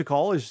can use to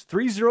call is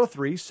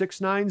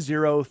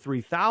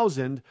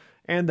 303-690-3000,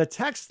 and the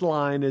text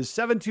line is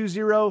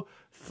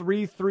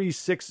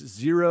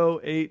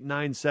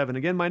 720-336-0897.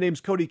 Again, my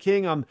name's Cody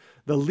King. I'm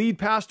the lead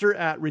pastor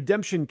at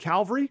Redemption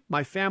Calvary.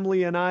 My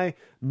family and I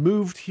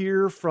moved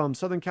here from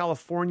Southern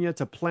California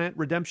to plant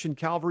Redemption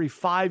Calvary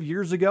 5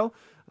 years ago.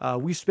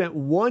 We spent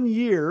 1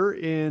 year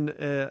in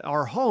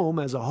our home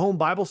as a home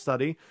Bible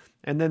study,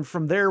 and then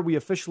from there, we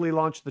officially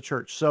launched the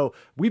church. So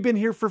we've been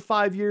here for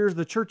 5 years.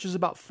 The church is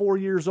about 4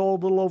 years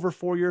old, a little over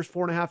 4 years,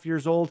 4.5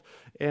 years old.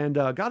 And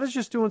God is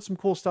just doing some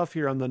cool stuff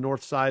here on the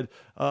north side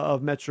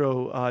of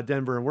Metro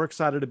Denver, and we're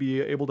excited to be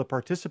able to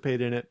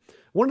participate in it.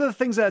 One of the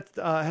things that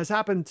has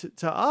happened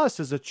to us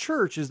as a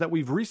church is that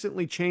we've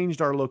recently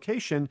changed our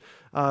location.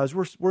 As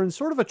we're in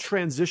sort of a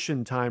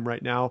transition time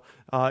right now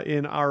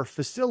in our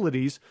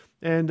facilities.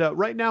 And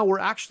right now we're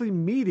actually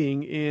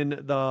meeting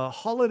in the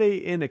Holiday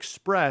Inn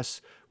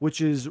Express, which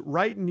is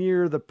right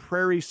near the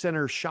Prairie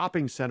Center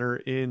Shopping Center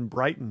in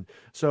Brighton.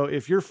 So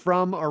if you're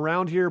from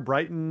around here,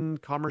 Brighton,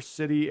 Commerce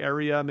City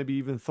area, maybe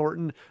even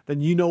Thornton,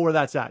 then you know where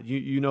that's at.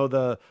 You know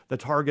the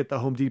Target, the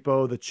Home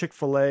Depot, the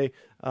Chick-fil-A,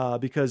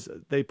 because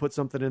they put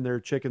something in their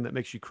chicken that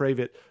makes you crave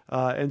it.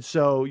 And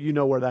so you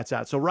know where that's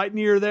at. So right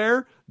near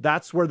there,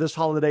 that's where this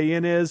Holiday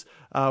Inn is.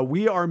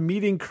 We are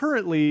meeting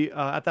currently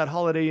at that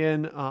Holiday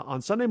Inn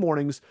on Sunday mornings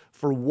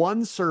for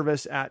one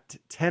service at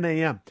 10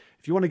 a.m.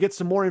 If you want to get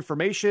some more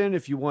information,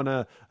 if you want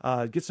to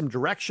get some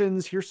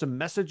directions, hear some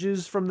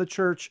messages from the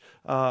church,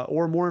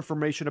 or more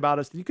information about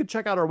us, you can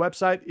check out our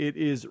website. It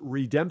is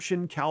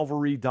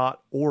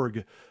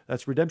redemptioncalvary.org.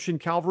 That's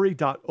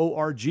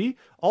redemptioncalvary.org.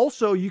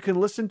 Also, you can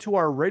listen to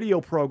our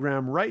radio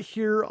program right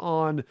here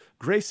on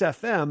Grace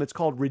FM. It's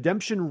called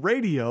Redemption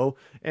Radio,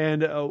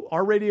 and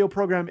our radio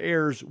program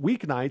airs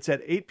weeknights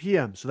at 8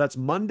 p.m. So that's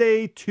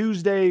Monday,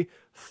 Tuesday,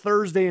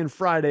 Thursday, and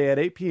Friday at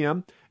 8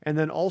 p.m., and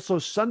then also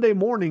Sunday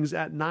mornings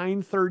at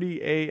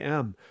 9:30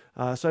 a.m.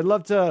 So I'd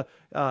love to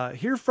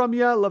hear from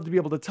you. I'd love to be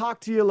able to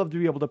talk to you. I'd love to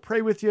be able to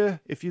pray with you.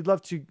 If you'd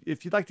like to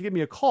give me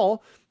a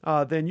call,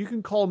 then you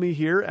can call me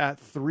here at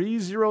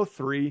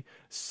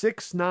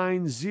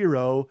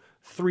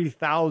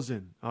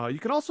 303-690-3000. You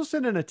can also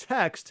send in a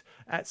text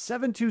at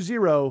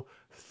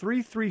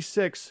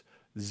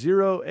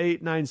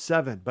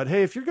 720-336-0897. But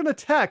hey, if you're going to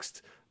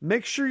text,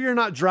 make sure you're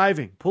not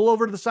driving. Pull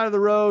over to the side of the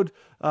road.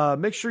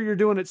 Make sure you're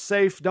doing it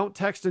safe. Don't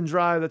text and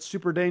drive. That's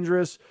super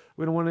dangerous.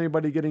 We don't want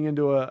anybody getting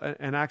into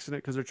an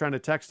accident because they're trying to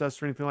text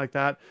us or anything like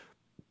that,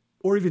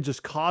 or even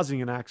just causing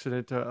an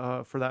accident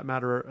for that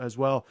matter as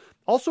well.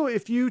 Also,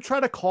 if you try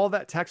to call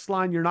that text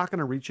line, you're not going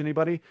to reach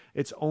anybody.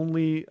 It's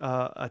only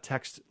a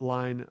text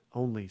line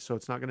only. So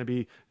it's not going to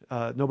be,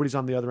 nobody's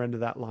on the other end of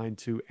that line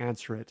to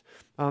answer it.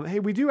 Hey,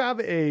 we do have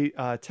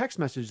a text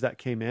message that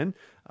came in.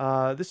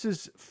 This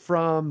is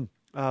from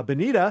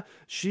Benita.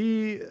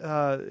 She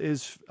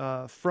is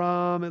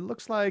from, it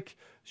looks like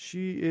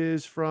she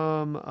is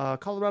from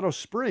Colorado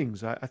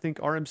Springs, I think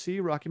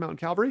RMC, Rocky Mountain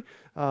Calvary.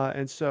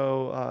 And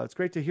so it's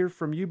great to hear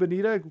from you,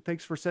 Benita.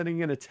 Thanks for sending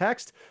in a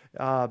text.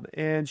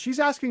 And she's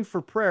asking for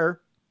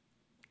prayer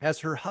as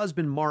her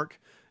husband,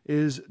 Mark,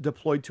 is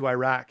deployed to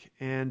Iraq.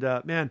 And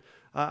man,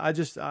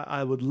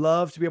 I would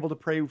love to be able to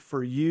pray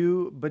for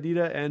you,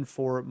 Benita, and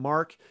for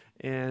Mark.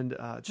 And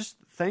just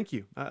thank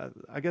you.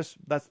 I guess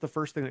that's the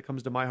first thing that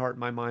comes to my heart and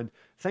my mind.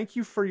 Thank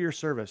you for your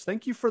service.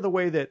 Thank you for the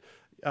way that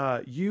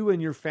you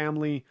and your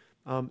family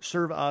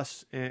serve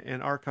us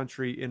and our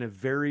country in a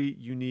very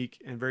unique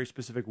and very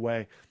specific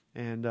way.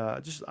 And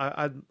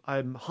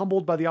I'm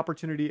humbled by the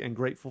opportunity and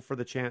grateful for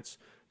the chance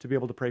to be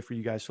able to pray for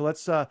you guys. So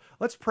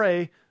let's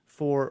pray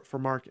for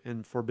Mark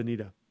and for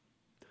Benita.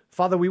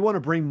 Father, we want to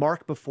bring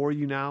Mark before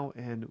you now,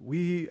 and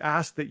we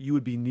ask that you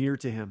would be near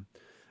to him.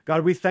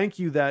 God, we thank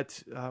you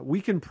that we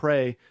can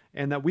pray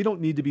and that we don't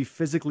need to be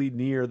physically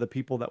near the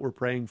people that we're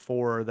praying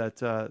for, that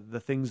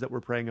the things that we're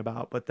praying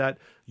about, but that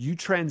you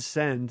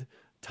transcend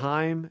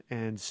time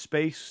and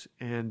space,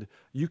 and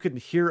you can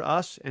hear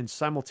us and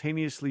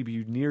simultaneously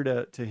be near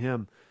to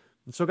him.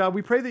 And so, God,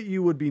 we pray that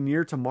you would be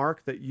near to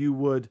Mark, that you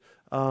would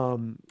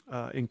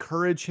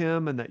encourage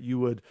him, and that you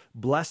would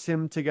bless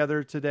him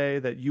together today,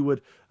 that you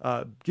would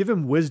give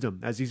him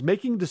wisdom as he's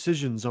making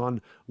decisions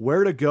on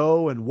where to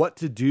go and what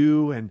to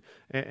do and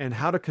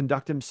how to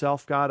conduct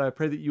himself. God, I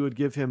pray that you would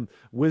give him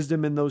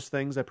wisdom in those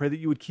things. I pray that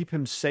you would keep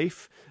him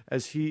safe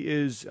as he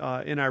is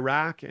in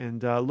Iraq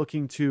and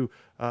looking to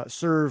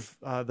serve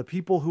the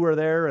people who are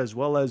there as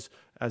well as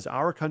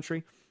our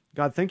country.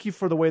 God, thank you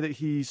for the way that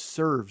he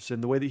serves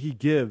and the way that he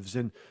gives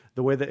and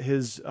the way that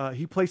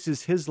he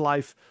places his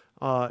life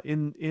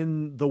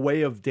in the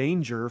way of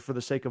danger for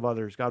the sake of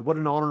others. God, what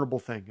an honorable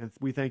thing. And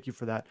we thank you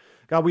for that.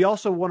 God, we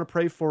also want to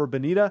pray for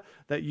Benita,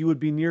 that you would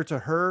be near to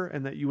her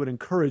and that you would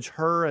encourage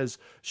her as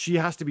she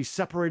has to be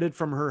separated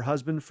from her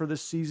husband for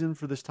this season,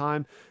 for this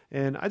time.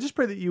 And I just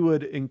pray that you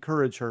would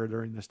encourage her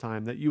during this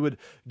time, that you would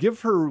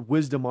give her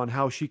wisdom on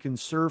how she can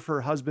serve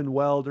her husband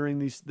well during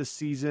this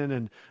season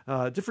and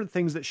different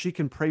things that she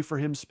can pray for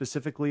him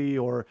specifically,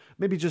 or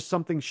maybe just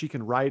something she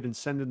can write and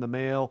send in the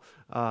mail.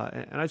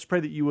 And I just pray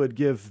that you would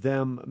give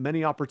them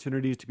many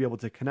opportunities to be able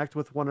to connect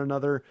with one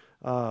another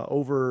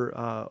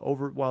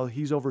over while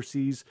he's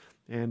overseas,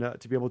 and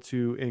to be able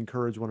to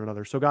encourage one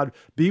another. So God,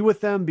 be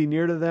with them, be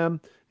near to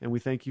them, and we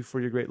thank you for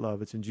your great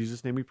love. It's in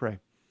Jesus' name we pray.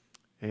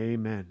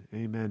 Amen.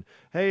 Amen.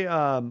 Hey,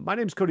 my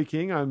name's Cody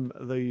King. I'm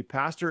the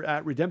pastor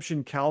at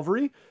Redemption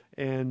Calvary,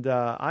 and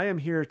I am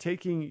here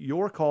taking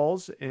your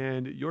calls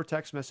and your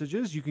text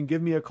messages. You can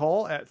give me a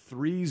call at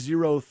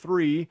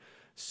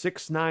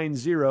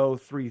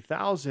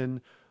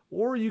 303-690-3000,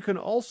 or you can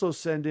also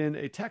send in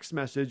a text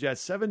message at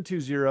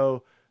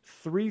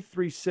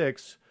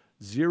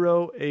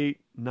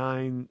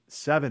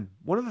 720-336-0897.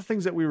 One of the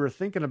things that we were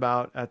thinking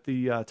about at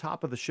the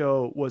top of the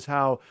show was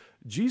how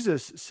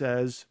Jesus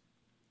says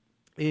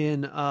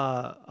in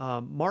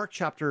Mark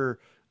chapter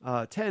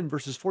 10,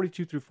 verses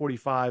 42 through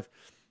 45,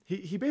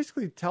 he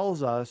basically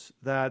tells us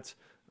that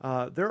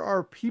there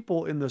are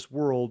people in this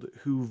world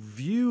who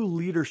view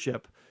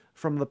leadership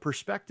from the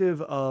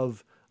perspective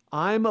of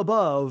I'm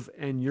above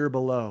and you're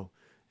below.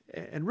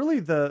 And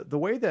really the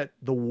way that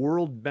the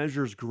world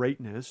measures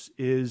greatness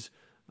is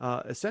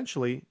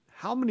essentially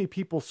how many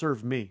people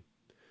serve me.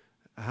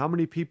 How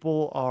many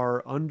people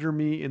are under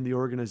me in the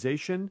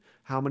organization?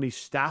 How many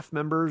staff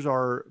members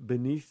are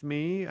beneath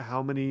me?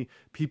 How many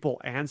people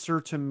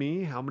answer to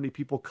me? How many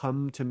people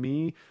come to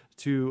me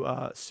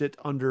to sit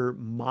under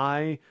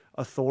my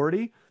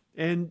authority?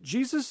 And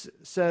Jesus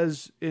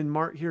says in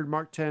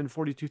Mark 10,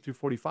 42 through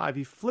 45,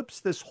 he flips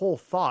this whole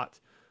thought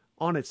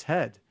on its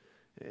head.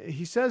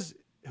 He says,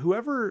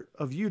 whoever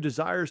of you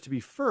desires to be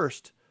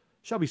first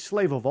shall be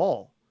slave of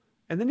all.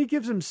 And then he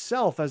gives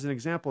himself as an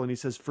example, and he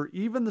says, for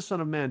even the Son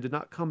of Man did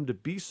not come to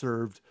be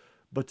served,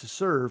 but to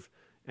serve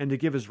and to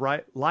give his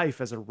life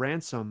as a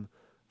ransom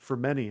for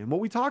many. And what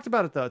we talked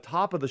about at the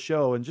top of the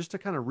show, and just to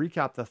kind of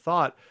recap the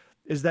thought,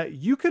 is that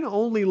you can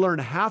only learn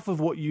half of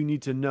what you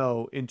need to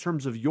know in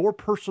terms of your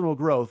personal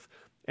growth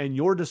and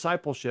your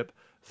discipleship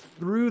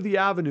through the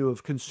avenue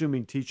of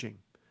consuming teaching.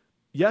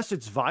 Yes,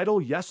 it's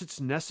vital. Yes, it's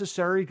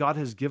necessary. God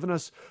has given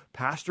us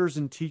pastors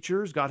and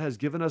teachers. God has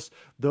given us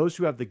those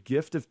who have the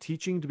gift of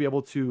teaching to be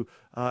able to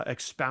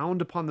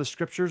expound upon the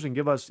scriptures and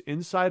give us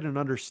insight and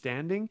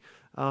understanding.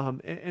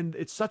 And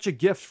it's such a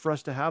gift for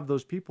us to have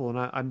those people. And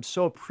I'm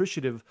so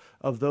appreciative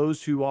of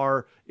those who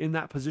are in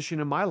that position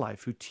in my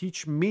life, who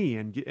teach me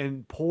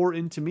and pour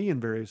into me in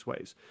various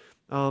ways.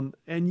 And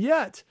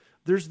yet,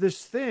 there's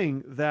this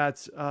thing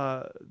that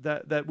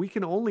we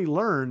can only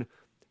learn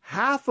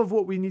half of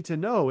what we need to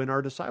know in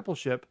our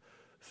discipleship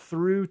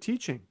through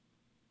teaching.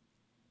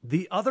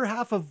 The other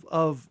half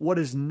of what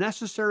is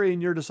necessary in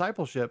your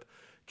discipleship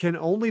can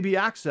only be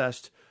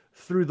accessed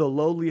through the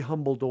lowly,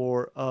 humble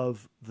door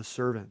of the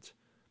servant.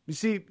 You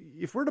see,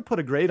 if we're to put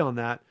a grade on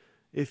that,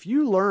 if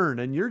you learn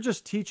and you're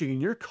just teaching and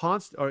you're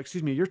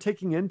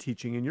taking in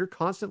teaching and you're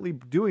constantly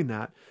doing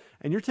that,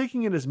 and you're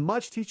taking in as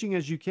much teaching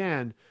as you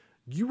can,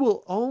 you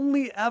will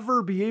only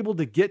ever be able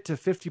to get to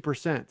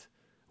 50%,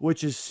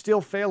 which is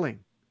still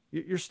failing.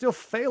 You're still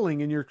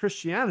failing in your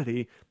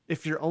Christianity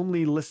if you're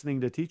only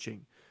listening to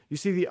teaching. You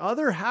see, the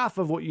other half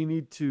of what you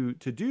need to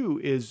do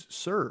is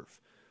serve.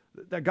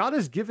 That God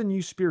has given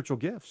you spiritual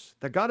gifts,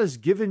 that God has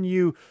given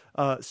you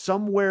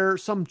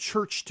some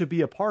church to be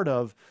a part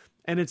of,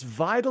 and it's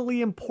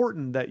vitally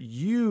important that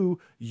you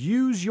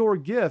use your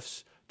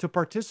gifts to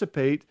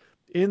participate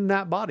in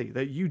that body,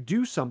 that you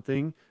do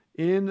something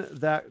in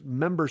that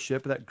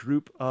membership, that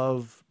group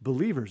of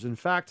believers. In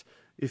fact,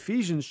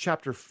 Ephesians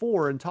chapter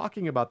 4, in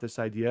talking about this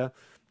idea,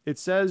 it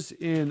says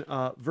in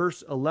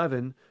verse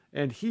 11,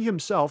 and he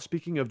himself,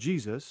 speaking of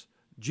Jesus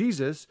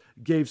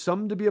gave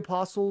some to be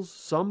apostles,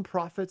 some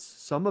prophets,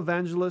 some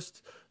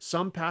evangelists,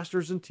 some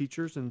pastors and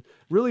teachers. And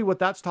really what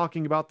that's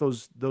talking about,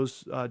 those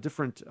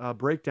different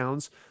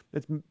breakdowns,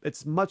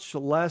 it's much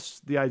less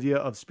the idea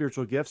of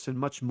spiritual gifts and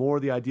much more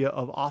the idea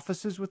of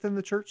offices within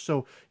the church.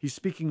 So he's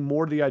speaking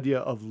more to the idea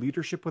of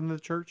leadership within the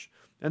church.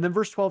 And then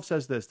verse 12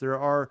 says this: there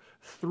are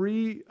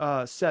three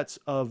sets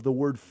of the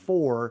word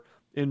 "for"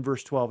 in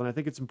verse 12. And I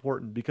think it's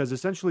important because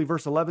essentially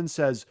verse 11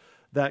 says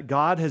that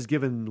God has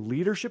given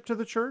leadership to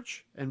the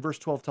church. And verse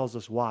 12 tells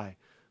us why.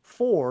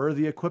 For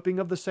the equipping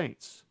of the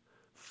saints,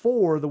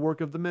 for the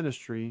work of the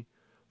ministry,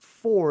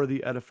 for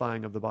the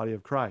edifying of the body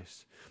of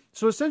Christ.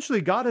 So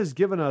essentially, God has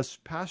given us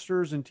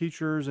pastors and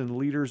teachers and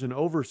leaders and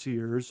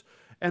overseers.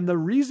 And the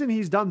reason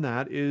he's done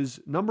that is,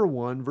 number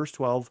one, verse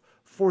 12,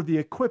 for the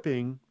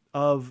equipping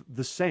of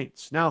the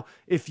saints. Now,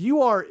 if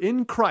you are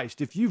in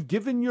Christ, if you've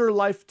given your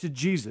life to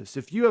Jesus,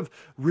 if you have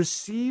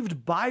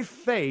received by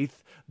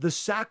faith the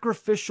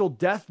sacrificial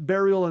death,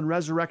 burial, and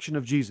resurrection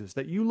of Jesus,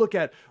 that you look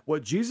at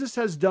what Jesus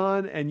has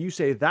done and you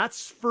say,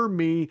 that's for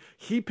me.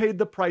 He paid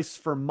the price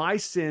for my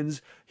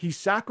sins. He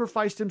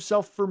sacrificed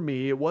himself for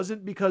me. It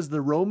wasn't because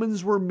the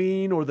Romans were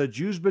mean or the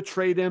Jews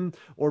betrayed him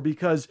or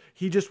because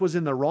he just was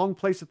in the wrong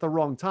place at the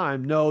wrong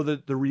time. No,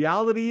 the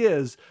reality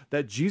is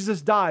that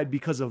Jesus died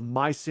because of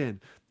my sin.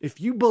 If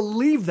you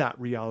believe that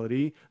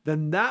reality,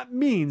 then that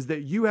means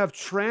that you have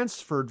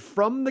transferred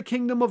from the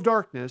kingdom of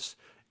darkness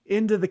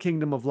into the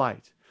kingdom of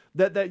light.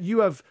 That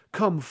you have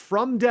come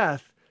from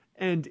death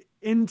and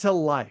into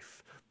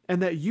life. And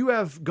that you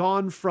have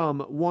gone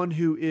from one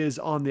who is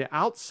on the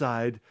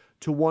outside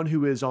to one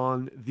who is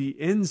on the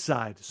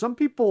inside. Some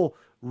people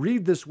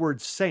read this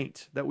word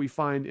saint that we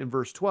find in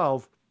verse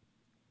 12,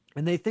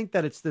 and they think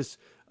that it's this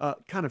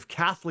kind of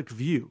Catholic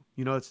view.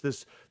 You know, it's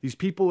these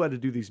people who had to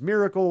do these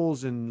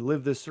miracles and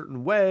live this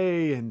certain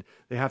way, and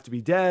they have to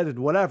be dead and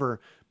whatever.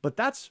 But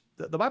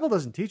the Bible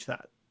doesn't teach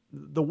that.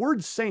 The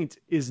word saint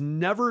is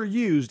never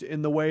used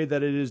in the way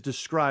that it is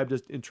described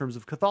in terms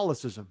of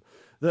Catholicism.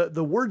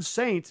 The word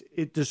saint,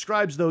 it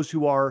describes those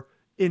who are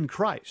in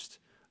Christ,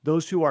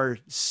 those who are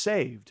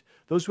saved,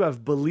 those who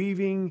have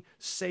believing,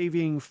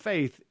 saving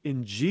faith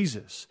in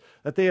Jesus,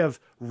 that they have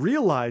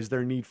realized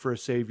their need for a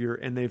Savior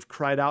and they've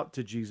cried out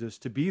to Jesus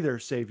to be their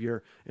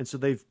Savior. And so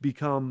they've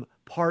become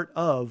part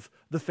of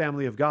the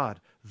family of God.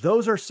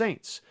 Those are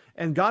saints.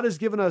 And God has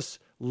given us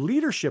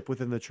leadership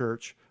within the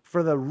church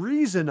for the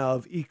reason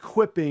of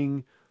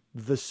equipping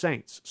the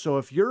saints. So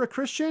if you're a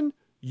Christian,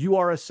 you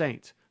are a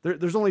saint.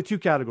 There's only two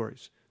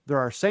categories. There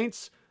are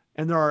saints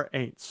and there are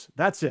ain'ts.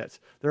 That's it.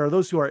 There are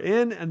those who are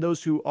in and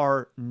those who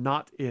are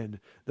not in.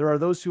 There are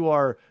those who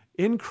are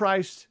in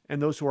Christ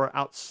and those who are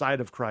outside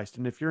of Christ.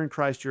 And if you're in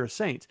Christ, you're a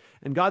saint.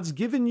 And God's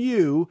given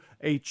you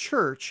a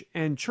church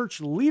and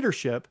church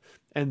leadership,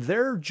 and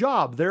their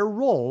job, their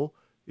role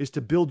is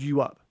to build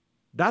you up.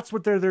 That's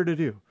what they're there to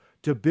do.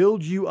 To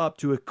build you up,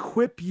 to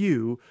equip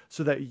you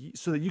so that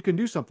you can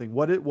do something.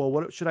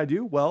 What should I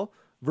do? Well,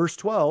 verse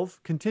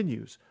 12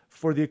 continues,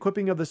 for the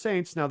equipping of the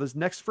saints. Now this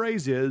next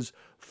phrase is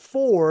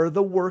for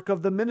the work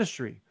of the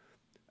ministry.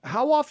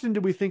 How often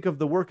do we think of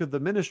the work of the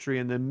ministry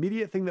and the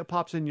immediate thing that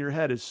pops in your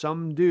head is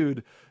some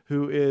dude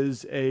who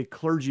is a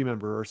clergy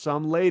member or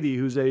some lady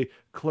who's a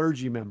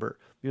clergy member?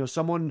 You know,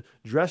 someone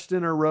dressed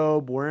in a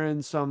robe,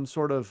 wearing some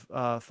sort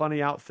of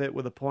funny outfit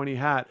with a pointy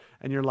hat,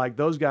 and you're like,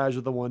 those guys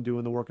are the one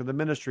doing the work of the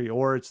ministry.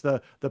 Or it's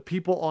the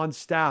people on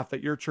staff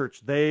at your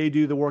church. They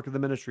do the work of the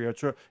ministry.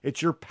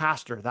 It's your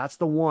pastor. That's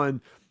the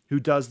one who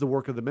does the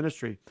work of the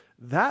ministry.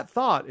 That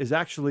thought is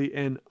actually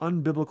an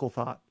unbiblical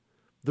thought.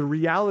 The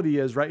reality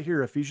is right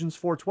here, Ephesians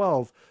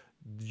 4:12,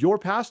 your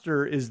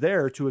pastor is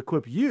there to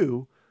equip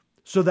you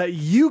so that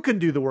you can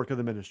do the work of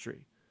the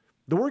ministry.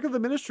 The work of the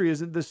ministry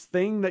isn't this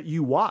thing that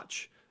you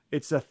watch.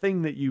 It's a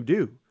thing that you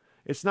do.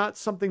 It's not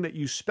something that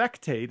you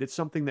spectate. It's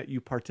something that you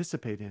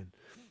participate in.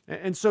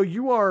 And so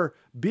you are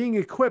being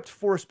equipped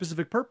for a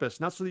specific purpose,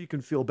 not so that you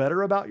can feel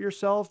better about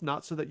yourself,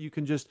 not so that you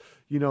can just,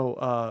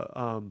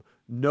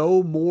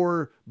 know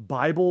more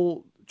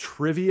Bible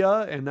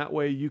trivia, and that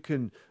way you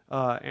can,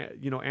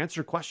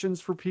 answer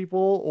questions for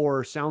people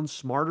or sound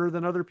smarter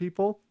than other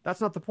people. That's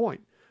not the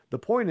point. The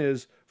point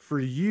is for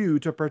you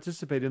to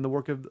participate in the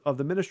work of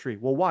the ministry.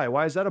 Well, why?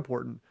 Why is that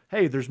important?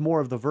 Hey, there's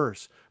more of the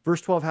verse.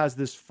 Verse 12 has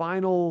this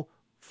final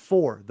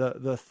four,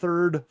 the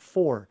third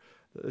four.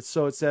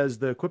 So it says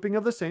the equipping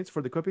of the saints,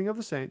 for the equipping of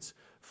the saints,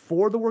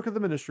 for the work of the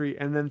ministry,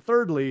 and then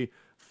thirdly,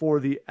 for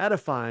the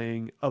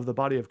edifying of the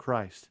body of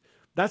Christ.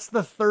 That's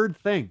the third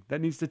thing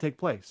that needs to take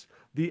place.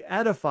 The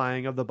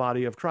edifying of the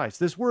body of Christ.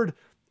 This word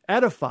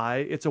edify,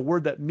 it's a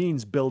word that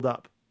means build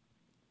up.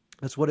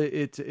 That's what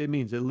it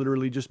means. It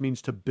literally just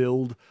means to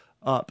build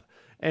up.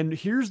 And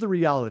here's the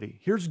reality.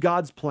 Here's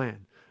God's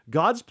plan.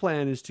 God's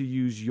plan is to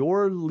use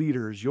your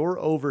leaders, your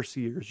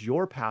overseers,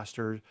 your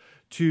pastors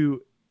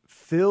to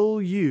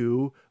fill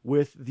you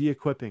with the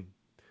equipping,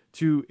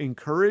 to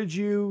encourage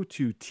you,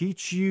 to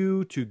teach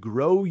you, to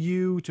grow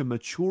you, to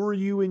mature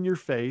you in your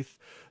faith,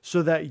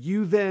 so that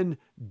you then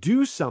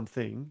do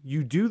something,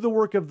 you do the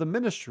work of the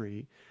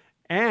ministry,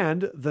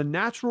 and the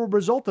natural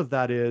result of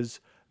that is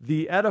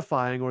the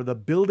edifying or the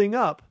building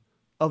up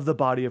of the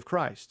body of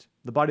Christ.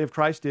 The body of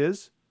Christ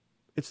it's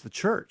the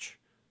church.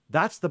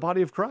 That's the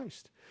body of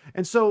Christ.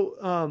 And so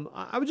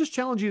I would just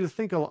challenge you to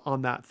think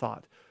on that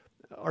thought.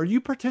 Are you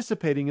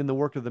participating in the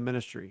work of the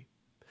ministry?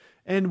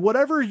 And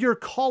whatever you're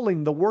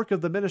calling the work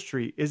of the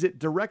ministry, is it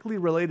directly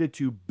related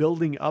to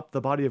building up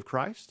the body of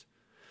Christ?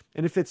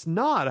 And if it's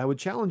not, I would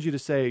challenge you to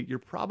say, you're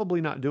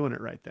probably not doing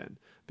it right then,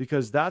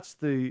 because that's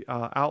the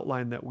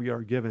outline that we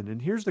are given.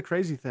 And here's the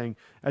crazy thing.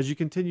 As you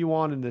continue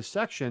on in this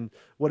section,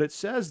 what it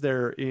says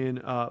there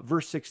in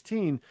verse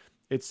 16,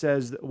 it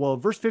says, well,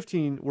 verse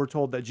 15, we're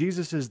told that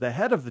Jesus is the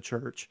head of the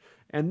church.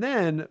 And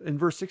then in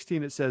verse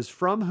 16, it says,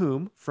 from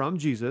whom, from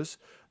Jesus,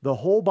 the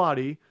whole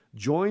body,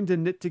 joined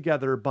and knit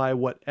together by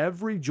what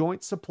every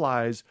joint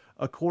supplies,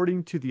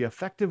 according to the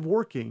effective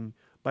working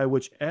by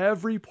which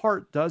every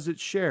part does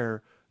its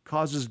share,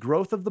 causes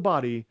growth of the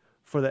body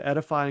for the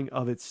edifying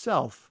of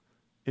itself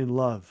in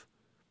love.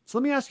 So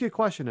let me ask you a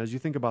question as you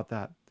think about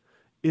that.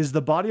 Is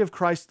the body of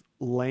Christ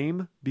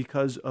lame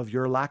because of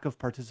your lack of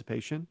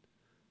participation?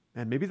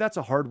 And maybe that's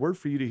a hard word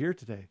for you to hear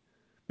today.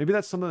 Maybe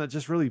that's something that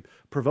just really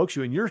provokes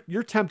you. And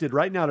you're tempted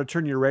right now to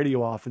turn your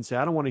radio off and say,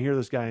 I don't want to hear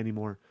this guy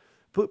anymore.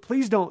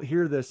 Please don't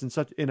hear this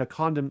in a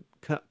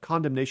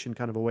condemnation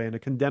kind of a way, in a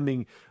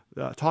condemning,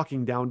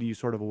 talking down to you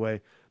sort of a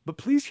way. But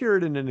please hear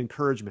it in an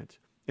encouragement,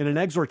 in an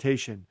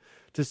exhortation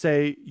to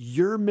say,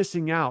 you're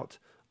missing out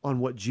on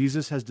what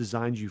Jesus has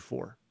designed you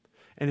for.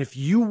 And if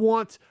you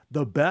want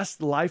the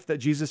best life that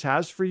Jesus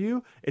has for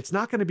you, it's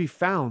not going to be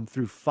found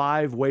through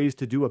 5 ways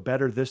to do a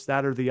better this,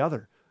 that, or the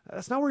other.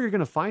 That's not where you're going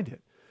to find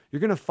it. You're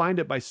going to find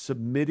it by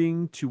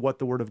submitting to what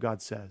the Word of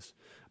God says,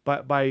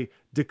 by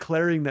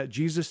declaring that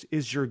Jesus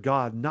is your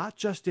God, not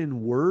just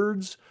in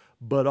words,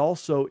 but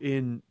also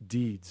in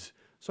deeds.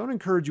 So I want to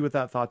encourage you with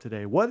that thought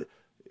today. What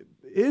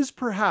is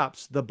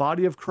perhaps the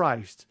body of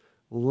Christ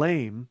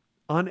lame,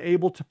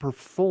 unable to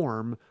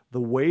perform the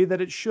way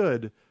that it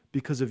should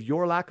because of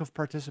your lack of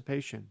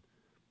participation?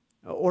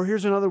 Or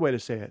here's another way to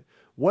say it.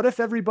 What if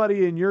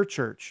everybody in your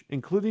church,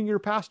 including your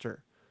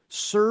pastor,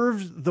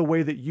 served the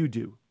way that you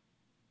do?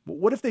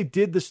 What if they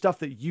did the stuff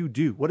that you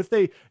do? What if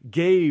they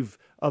gave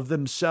of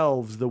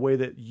themselves the way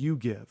that you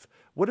give?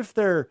 What if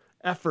their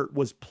effort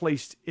was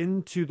placed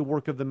into the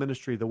work of the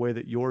ministry the way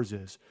that yours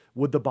is?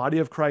 Would the body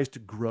of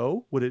Christ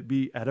grow? Would it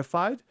be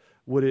edified?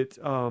 Would it,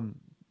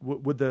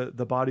 would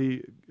the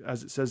body,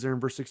 as it says there in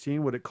verse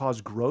 16, would it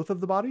cause growth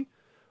of the body?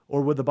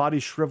 Or would the body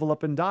shrivel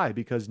up and die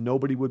because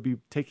nobody would be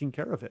taking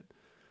care of it?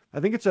 I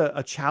think it's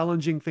a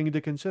challenging thing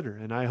to consider.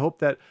 And I hope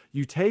that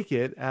you take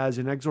it as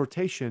an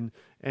exhortation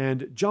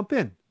and jump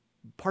in,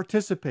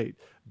 participate,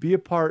 be a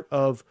part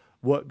of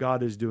what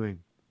God is doing.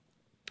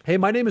 Hey,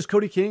 my name is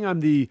Cody King. I'm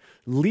the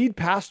lead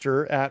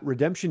pastor at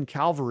Redemption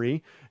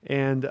Calvary,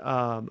 and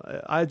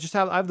I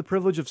have the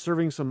privilege of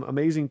serving some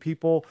amazing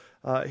people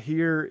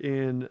here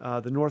in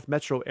the North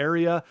Metro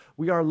area.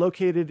 We are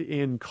located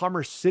in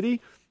Commerce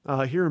City,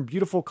 here in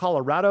beautiful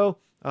Colorado,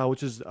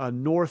 which is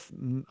North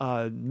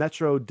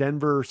Metro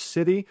Denver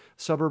City,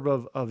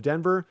 suburb of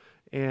Denver.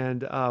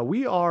 And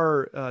we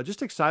are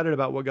just excited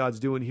about what God's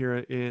doing here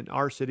in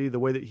our city, the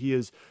way that He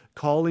is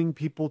calling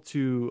people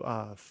to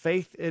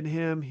faith in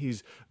Him.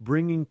 He's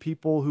bringing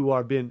people who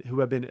have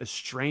been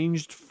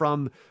estranged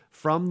from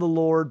the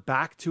Lord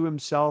back to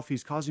Himself.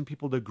 He's causing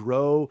people to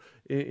grow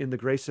in the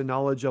grace and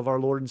knowledge of our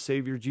Lord and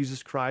Savior,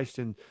 Jesus Christ,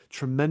 in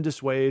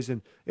tremendous ways.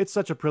 And it's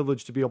such a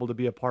privilege to be able to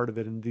be a part of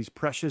it, and these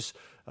precious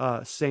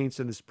saints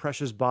and this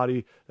precious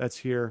body that's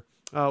here.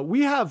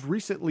 We have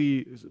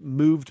recently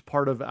moved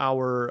part of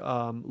our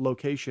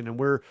location, and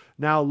we're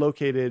now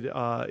located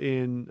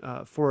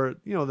for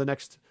the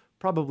next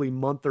probably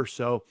month or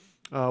so.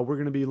 We're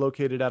going to be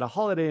located at a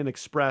Holiday Inn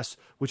Express,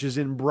 which is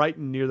in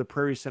Brighton near the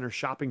Prairie Center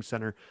Shopping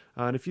Center.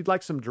 And if you'd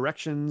like some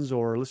directions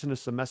or listen to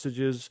some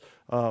messages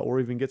or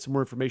even get some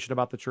more information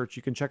about the church,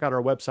 you can check out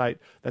our website.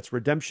 That's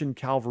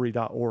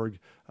redemptioncalvary.org.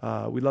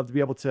 We'd love to be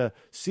able to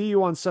see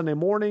you on Sunday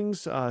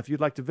mornings. If you'd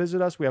like to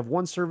visit us, we have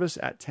one service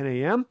at 10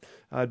 a.m.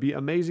 It'd be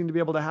amazing to be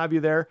able to have you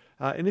there.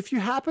 And if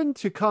you happen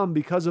to come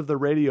because of the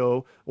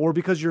radio or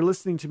because you're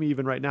listening to me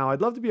even right now,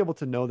 I'd love to be able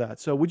to know that.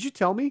 So would you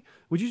tell me?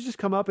 Would you just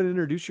come up and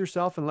introduce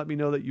yourself and let me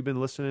know that you've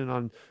been listening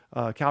on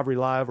Calvary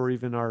Live or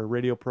even our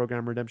radio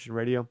program, Redemption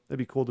Radio? That'd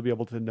be cool to be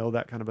able to know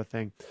that kind of a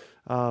thing.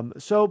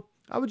 So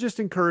I would just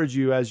encourage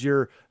you, as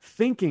you're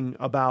thinking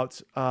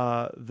about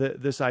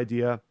this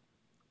idea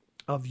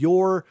of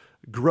your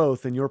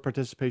growth and your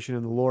participation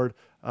in the Lord,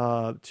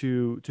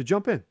 to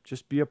jump in,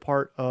 just be a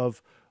part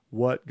of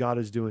what God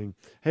is doing.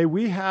 Hey,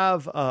 we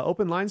have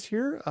open lines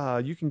here.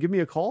 You can give me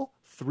a call,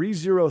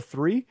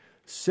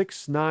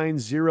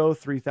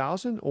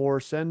 303-690-3000, or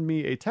send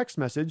me a text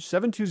message,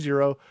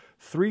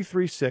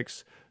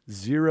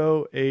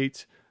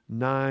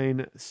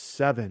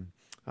 720-336-0897.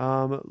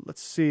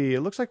 Let's see.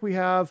 It looks like we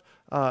have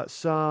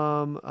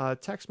some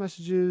text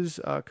messages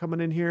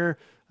coming in here.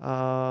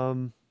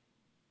 Let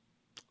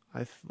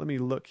me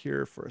look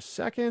here for a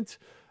second.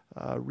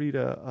 Read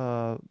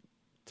a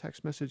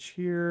text message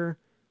here.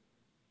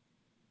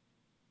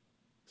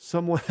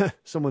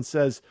 Someone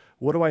says,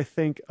 "What do I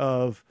think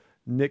of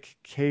Nick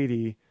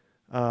Cady?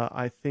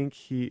 I think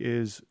he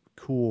is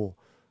cool."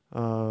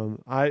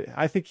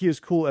 I think he is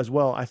cool as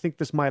well. I think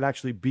this might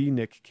actually be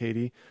Nick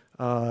Cady.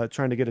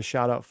 trying to get a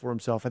shout out for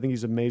himself. I think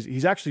he's amazing.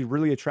 He's actually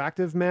really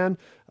attractive, man.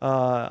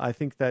 I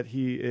think that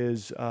he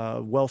is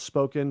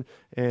well-spoken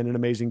and an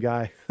amazing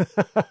guy.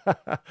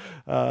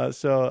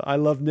 So I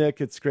love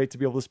Nick. It's great to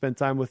be able to spend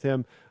time with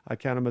him. I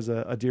count him as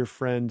a dear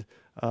friend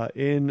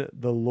in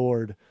the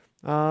Lord.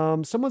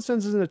 Someone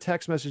sends us in a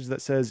text message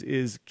that says,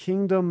 "Is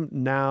Kingdom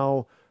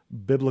Now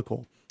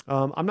biblical?"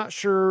 I'm not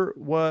sure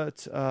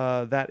what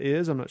that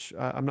is.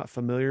 I'm not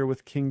familiar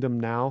with Kingdom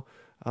Now.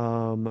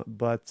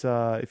 But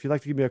if you'd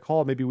like to give me a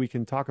call, maybe we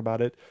can talk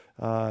about it.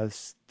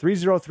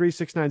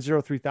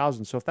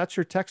 303-690-3000. So if that's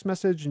your text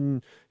message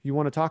and you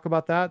want to talk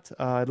about that,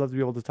 I'd love to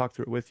be able to talk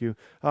through it with you.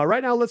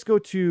 Right now, let's go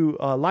to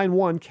line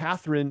 1,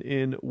 Catherine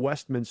in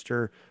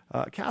Westminster.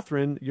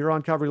 Catherine, you're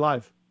on Calvary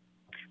Live.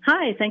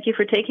 Hi, thank you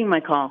for taking my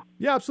call.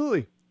 Yeah,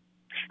 absolutely.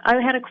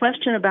 I had a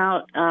question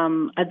about,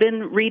 I've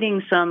been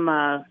reading some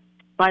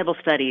Bible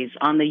studies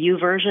on the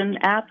YouVersion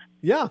app.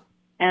 Yeah.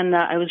 And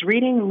I was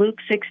reading Luke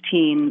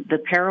 16, the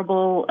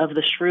parable of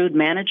the shrewd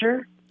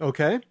manager.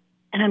 Okay.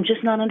 And I'm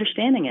just not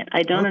understanding it.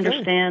 I don't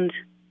understand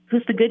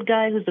who's the good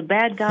guy, who's the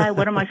bad guy,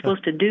 what am I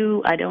supposed to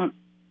do? I don't.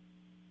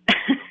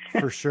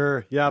 For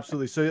sure. Yeah,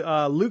 absolutely.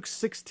 So Luke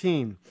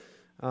 16,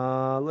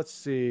 let's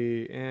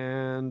see.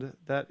 And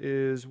that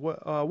is,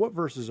 what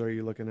verses are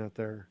you looking at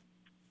there?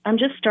 I'm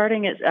just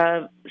starting at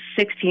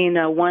 16,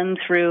 1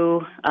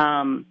 through,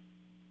 1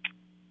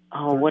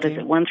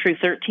 through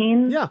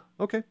 13? Yeah,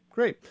 okay,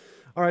 great.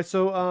 All right,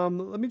 so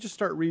let me just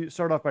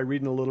start off by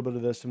reading a little bit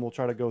of this, and we'll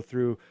try to go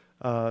through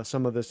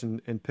some of this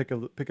and pick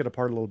it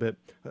apart a little bit.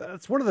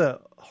 That's one of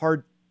the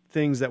hard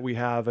things that we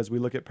have as we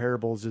look at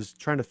parables, is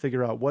trying to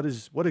figure out what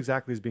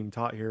exactly is being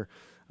taught here,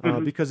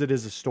 because it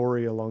is a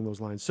story along those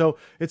lines. So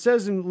it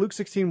says in Luke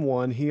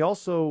 16:1, he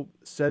also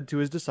said to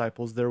his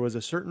disciples, there was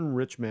a certain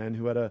rich man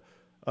who had a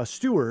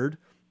steward,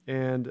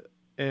 and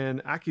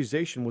an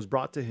accusation was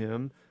brought to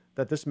him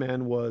that this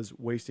man was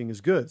wasting his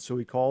goods. So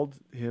he called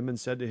him and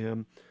said to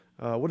him,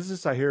 what is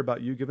this I hear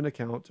about you? Give an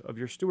account of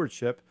your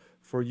stewardship,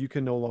 for you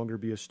can no longer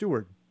be a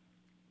steward.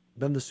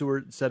 Then the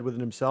steward said within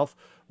himself,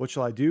 what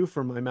shall I do?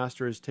 For my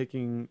master is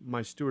taking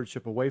my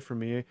stewardship away from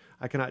me.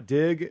 I cannot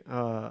dig.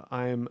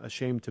 I am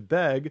ashamed to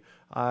beg.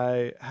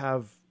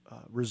 I've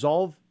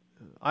resolved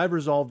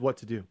what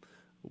to do.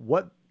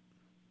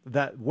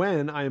 That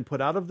when I am put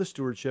out of the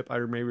stewardship,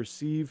 they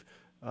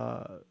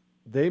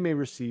may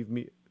receive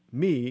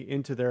me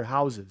into their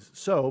houses.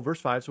 So, verse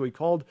 5, so he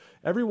called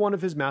every one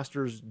of his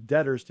master's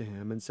debtors to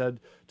him and said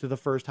to the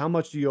first, how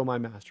much do you owe my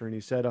master? And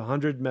he said,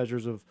 100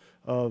 measures of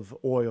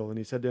oil. And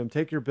he said to him,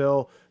 take your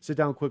bill, sit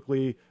down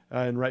quickly,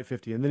 and write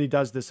 50. And then he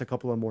does this a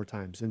couple of more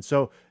times. And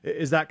so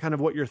is that kind of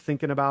what you're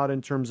thinking about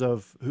in terms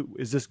of,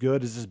 is this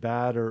good, is this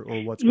bad, or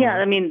what's going on?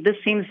 Yeah, I mean, this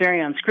seems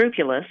very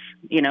unscrupulous,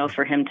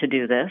 for him to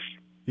do this.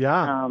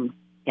 Yeah.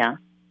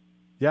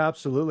 Yeah,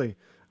 absolutely.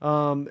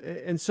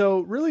 And so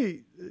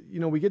really,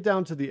 we get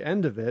down to the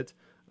end of it,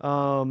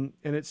 and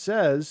it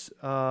says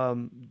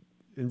in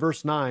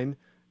verse 9,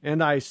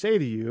 and I say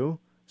to you,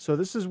 so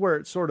this is where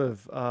it sort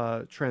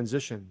of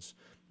transitions.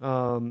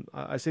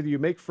 I say to you,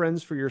 make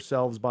friends for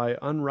yourselves by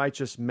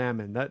unrighteous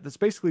mammon. That's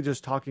basically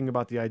just talking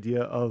about the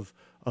idea of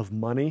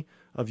money,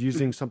 of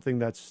using something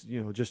that's,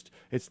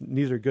 it's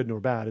neither good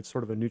nor bad. It's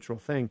sort of a neutral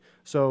thing.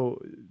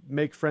 So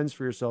make friends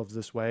for yourselves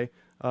this way,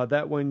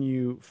 that when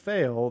you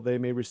fail, they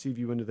may receive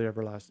you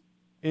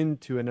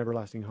into an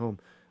everlasting home.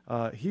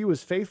 He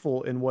was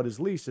faithful in what is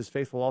least is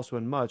faithful also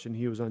in much, and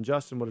he was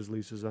unjust in what is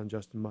least is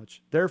unjust in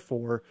much.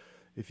 Therefore,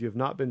 if you have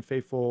not been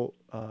faithful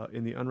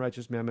in the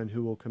unrighteous mammon,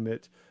 who will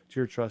commit to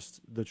your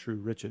trust the true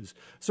riches?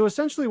 So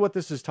essentially what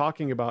this is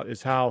talking about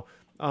is how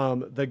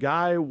the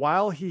guy,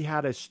 while he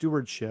had a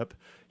stewardship,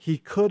 he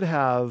could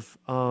have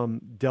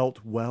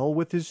dealt well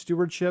with his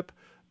stewardship,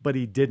 but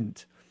he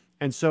didn't.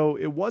 And so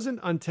it wasn't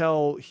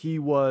until he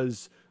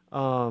was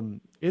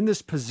in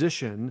this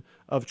position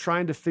of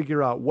trying to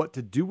figure out what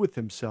to do with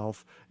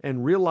himself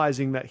and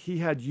realizing that he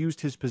had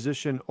used his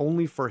position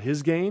only for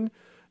his gain,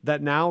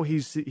 that now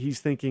he's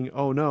thinking,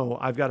 oh no,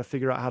 I've got to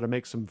figure out how to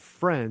make some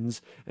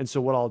friends. And so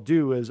what I'll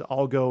do is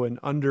I'll go and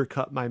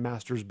undercut my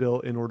master's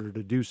bill in order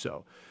to do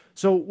so.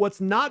 So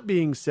what's not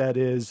being said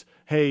is,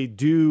 hey,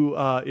 do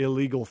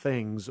illegal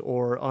things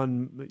or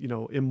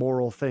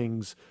immoral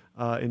things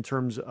in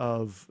terms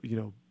of,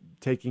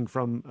 taking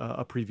from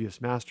a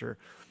previous master.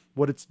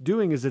 What it's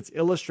doing is it's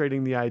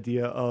illustrating the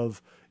idea of,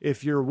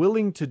 if you're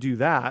willing to do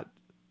that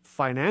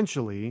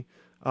financially,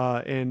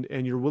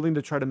 and you're willing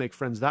to try to make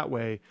friends that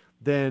way,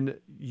 then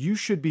you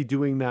should be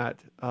doing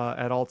that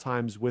at all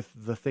times with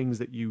the things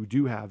that you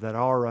do have that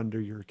are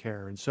under your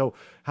care. And so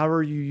how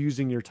are you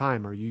using your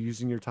time? Are you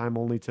using your time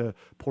only to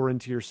pour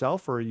into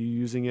yourself, or are you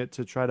using it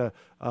to try to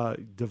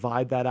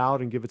divide that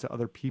out and give it to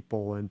other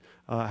people? And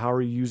how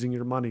are you using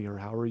your money, or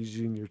how are you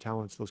using your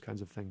talents, those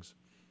kinds of things?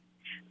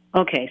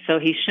 Okay, so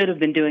he should have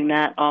been doing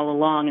that all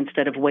along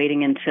instead of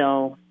waiting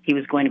until he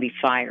was going to be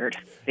fired,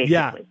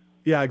 basically.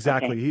 Yeah,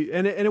 exactly. Okay.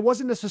 And it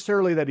wasn't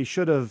necessarily that he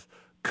should have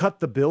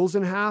cut the bills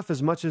in half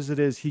as much as it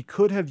is he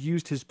could have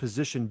used his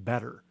position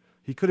better.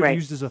 He could have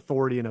used his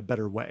authority in a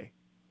better way.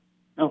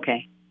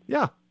 Okay.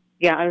 Yeah.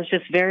 Yeah, I was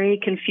just very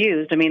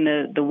confused. I mean,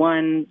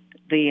 in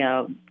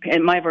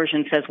my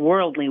version says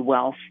worldly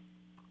wealth,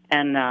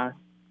 and I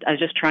was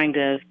just trying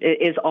to,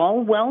 is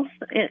all wealth,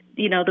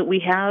 that we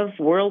have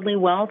worldly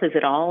wealth, is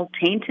it all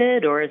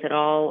tainted, or is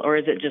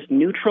it just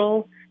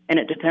neutral, and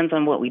it depends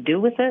on what we do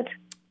with it?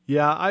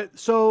 Yeah,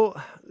 so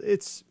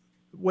it's,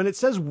 when it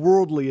says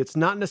worldly, it's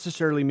not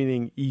necessarily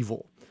meaning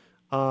evil.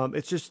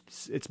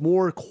 It's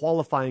more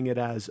qualifying it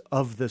as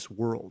of this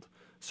world.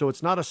 So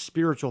it's not a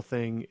spiritual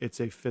thing, it's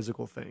a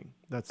physical thing.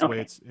 That's the way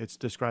it's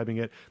describing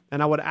it.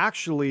 And I would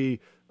actually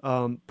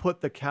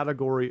put the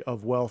category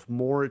of wealth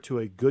more to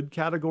a good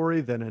category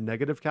than a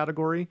negative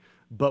category,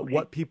 but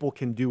what people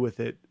can do with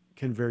it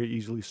can very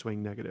easily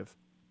swing negative.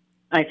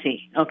 I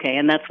see. Okay,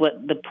 and that's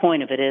what the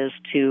point of it is,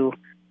 to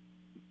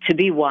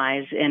be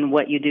wise in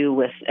what you do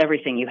with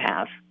everything you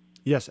have.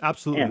 Yes,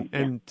 absolutely.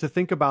 And to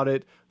think about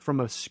it from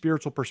a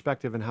spiritual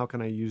perspective, and how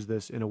can I use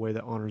this in a way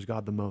that honors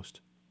God the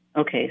most?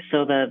 Okay,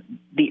 so the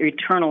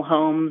eternal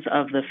homes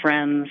of the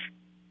friends,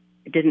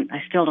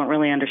 I still don't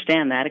really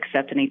understand that,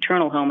 except an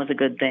eternal home is a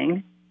good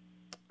thing.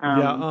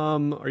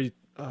 Are you,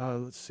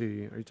 let's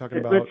see, are you talking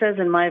about? It says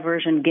in my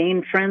version,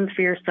 gain friends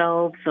for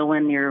yourselves, so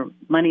when your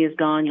money is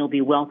gone, you'll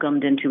be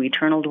welcomed into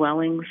eternal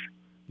dwellings.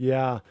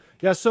 Yeah.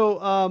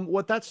 So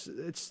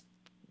it's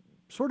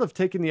sort of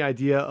taking the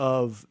idea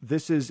of,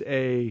 this is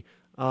a,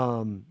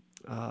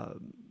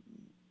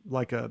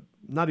 like a,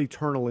 not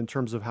eternal in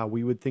terms of how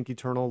we would think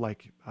eternal,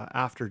 like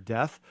after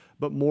death,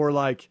 but more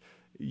like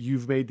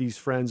you've made these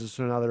friends,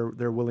 so now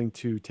they're willing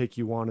to take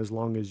you on as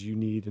long as you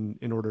need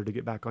in order to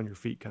get back on your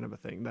feet, kind of a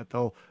thing, that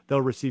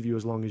they'll receive you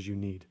as long as you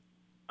need.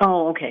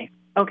 Oh,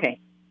 okay.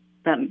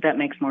 That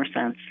makes more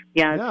sense.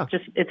 Yeah.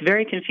 It's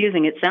very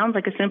confusing. It sounds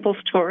like a simple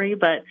story,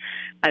 but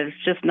I was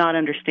just not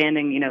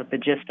understanding, the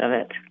gist of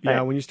it. But,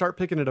 yeah, when you start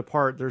picking it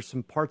apart, there's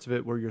some parts of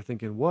it where you're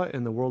thinking, what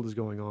in the world is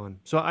going on?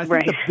 So I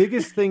think the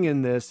biggest thing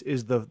in this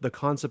is the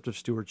concept of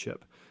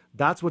stewardship.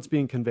 That's what's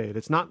being conveyed.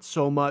 It's not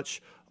so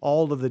much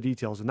all of the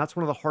details. And that's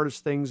one of the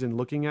hardest things in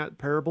looking at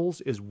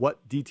parables, is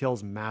what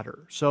details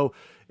matter. So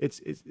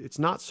it's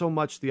not so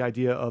much the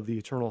idea of the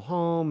eternal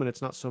home, and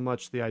it's not so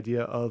much the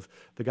idea of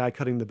the guy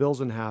cutting the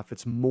bills in half.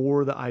 It's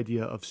more the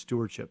idea of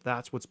stewardship.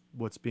 That's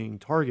what's being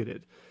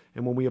targeted.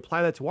 And when we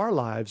apply that to our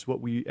lives,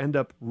 what we end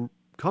up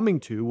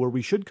coming to, where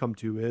we should come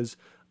to, is,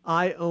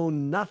 I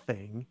own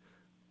nothing.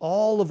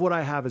 All of what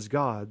I have is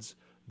God's.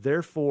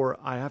 Therefore,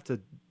 I have to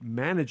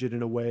manage it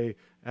in a way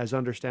as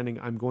understanding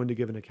I'm going to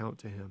give an account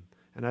to him.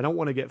 And I don't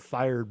want to get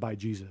fired by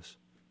Jesus.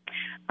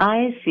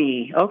 I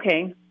see.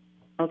 Okay.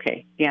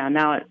 Yeah,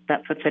 now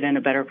that puts it in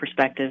a better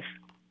perspective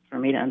for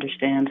me to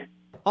understand.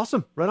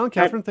 Awesome. Right on,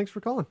 Catherine. Thanks for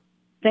calling.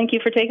 Thank you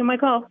for taking my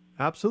call.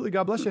 Absolutely.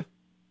 God bless you.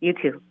 You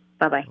too.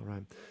 Bye-bye. All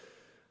right.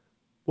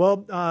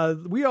 Well,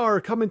 we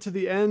are coming to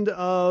the end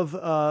of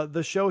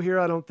the show here.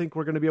 I don't think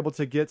we're going to be able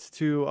to get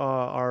to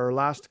our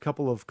last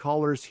couple of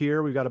callers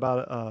here. We've got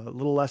about a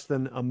little less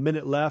than a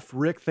minute left.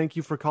 Rick, thank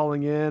you for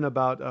calling in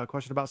about a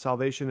question about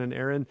salvation, and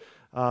Aaron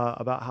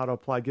about how to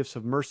apply gifts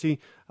of mercy.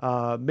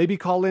 Maybe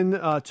call in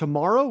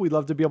tomorrow. We'd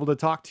love to be able to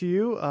talk to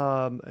you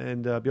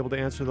and be able to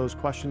answer those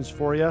questions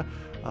for you.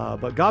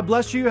 But God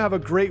bless you. Have a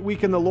great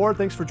week in the Lord.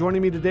 Thanks for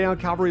joining me today on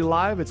Calvary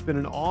Live. It's been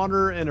an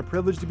honor and a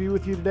privilege to be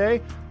with you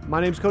today. My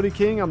name's Cody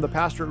King. I'm the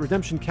pastor at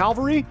Redemption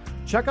Calvary.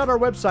 Check out our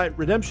website,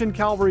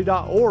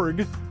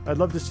 redemptioncalvary.org. I'd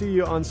love to see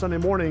you on Sunday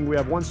morning. We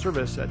have one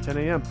service at 10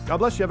 a.m. God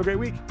bless you. Have a great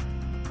week.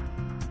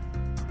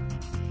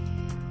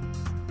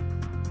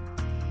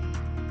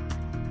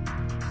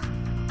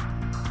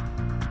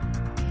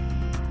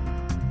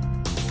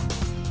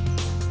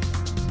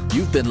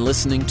 You've been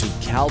listening to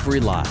Calvary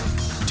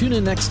Live. Tune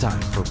in next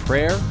time for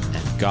prayer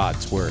and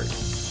God's Word.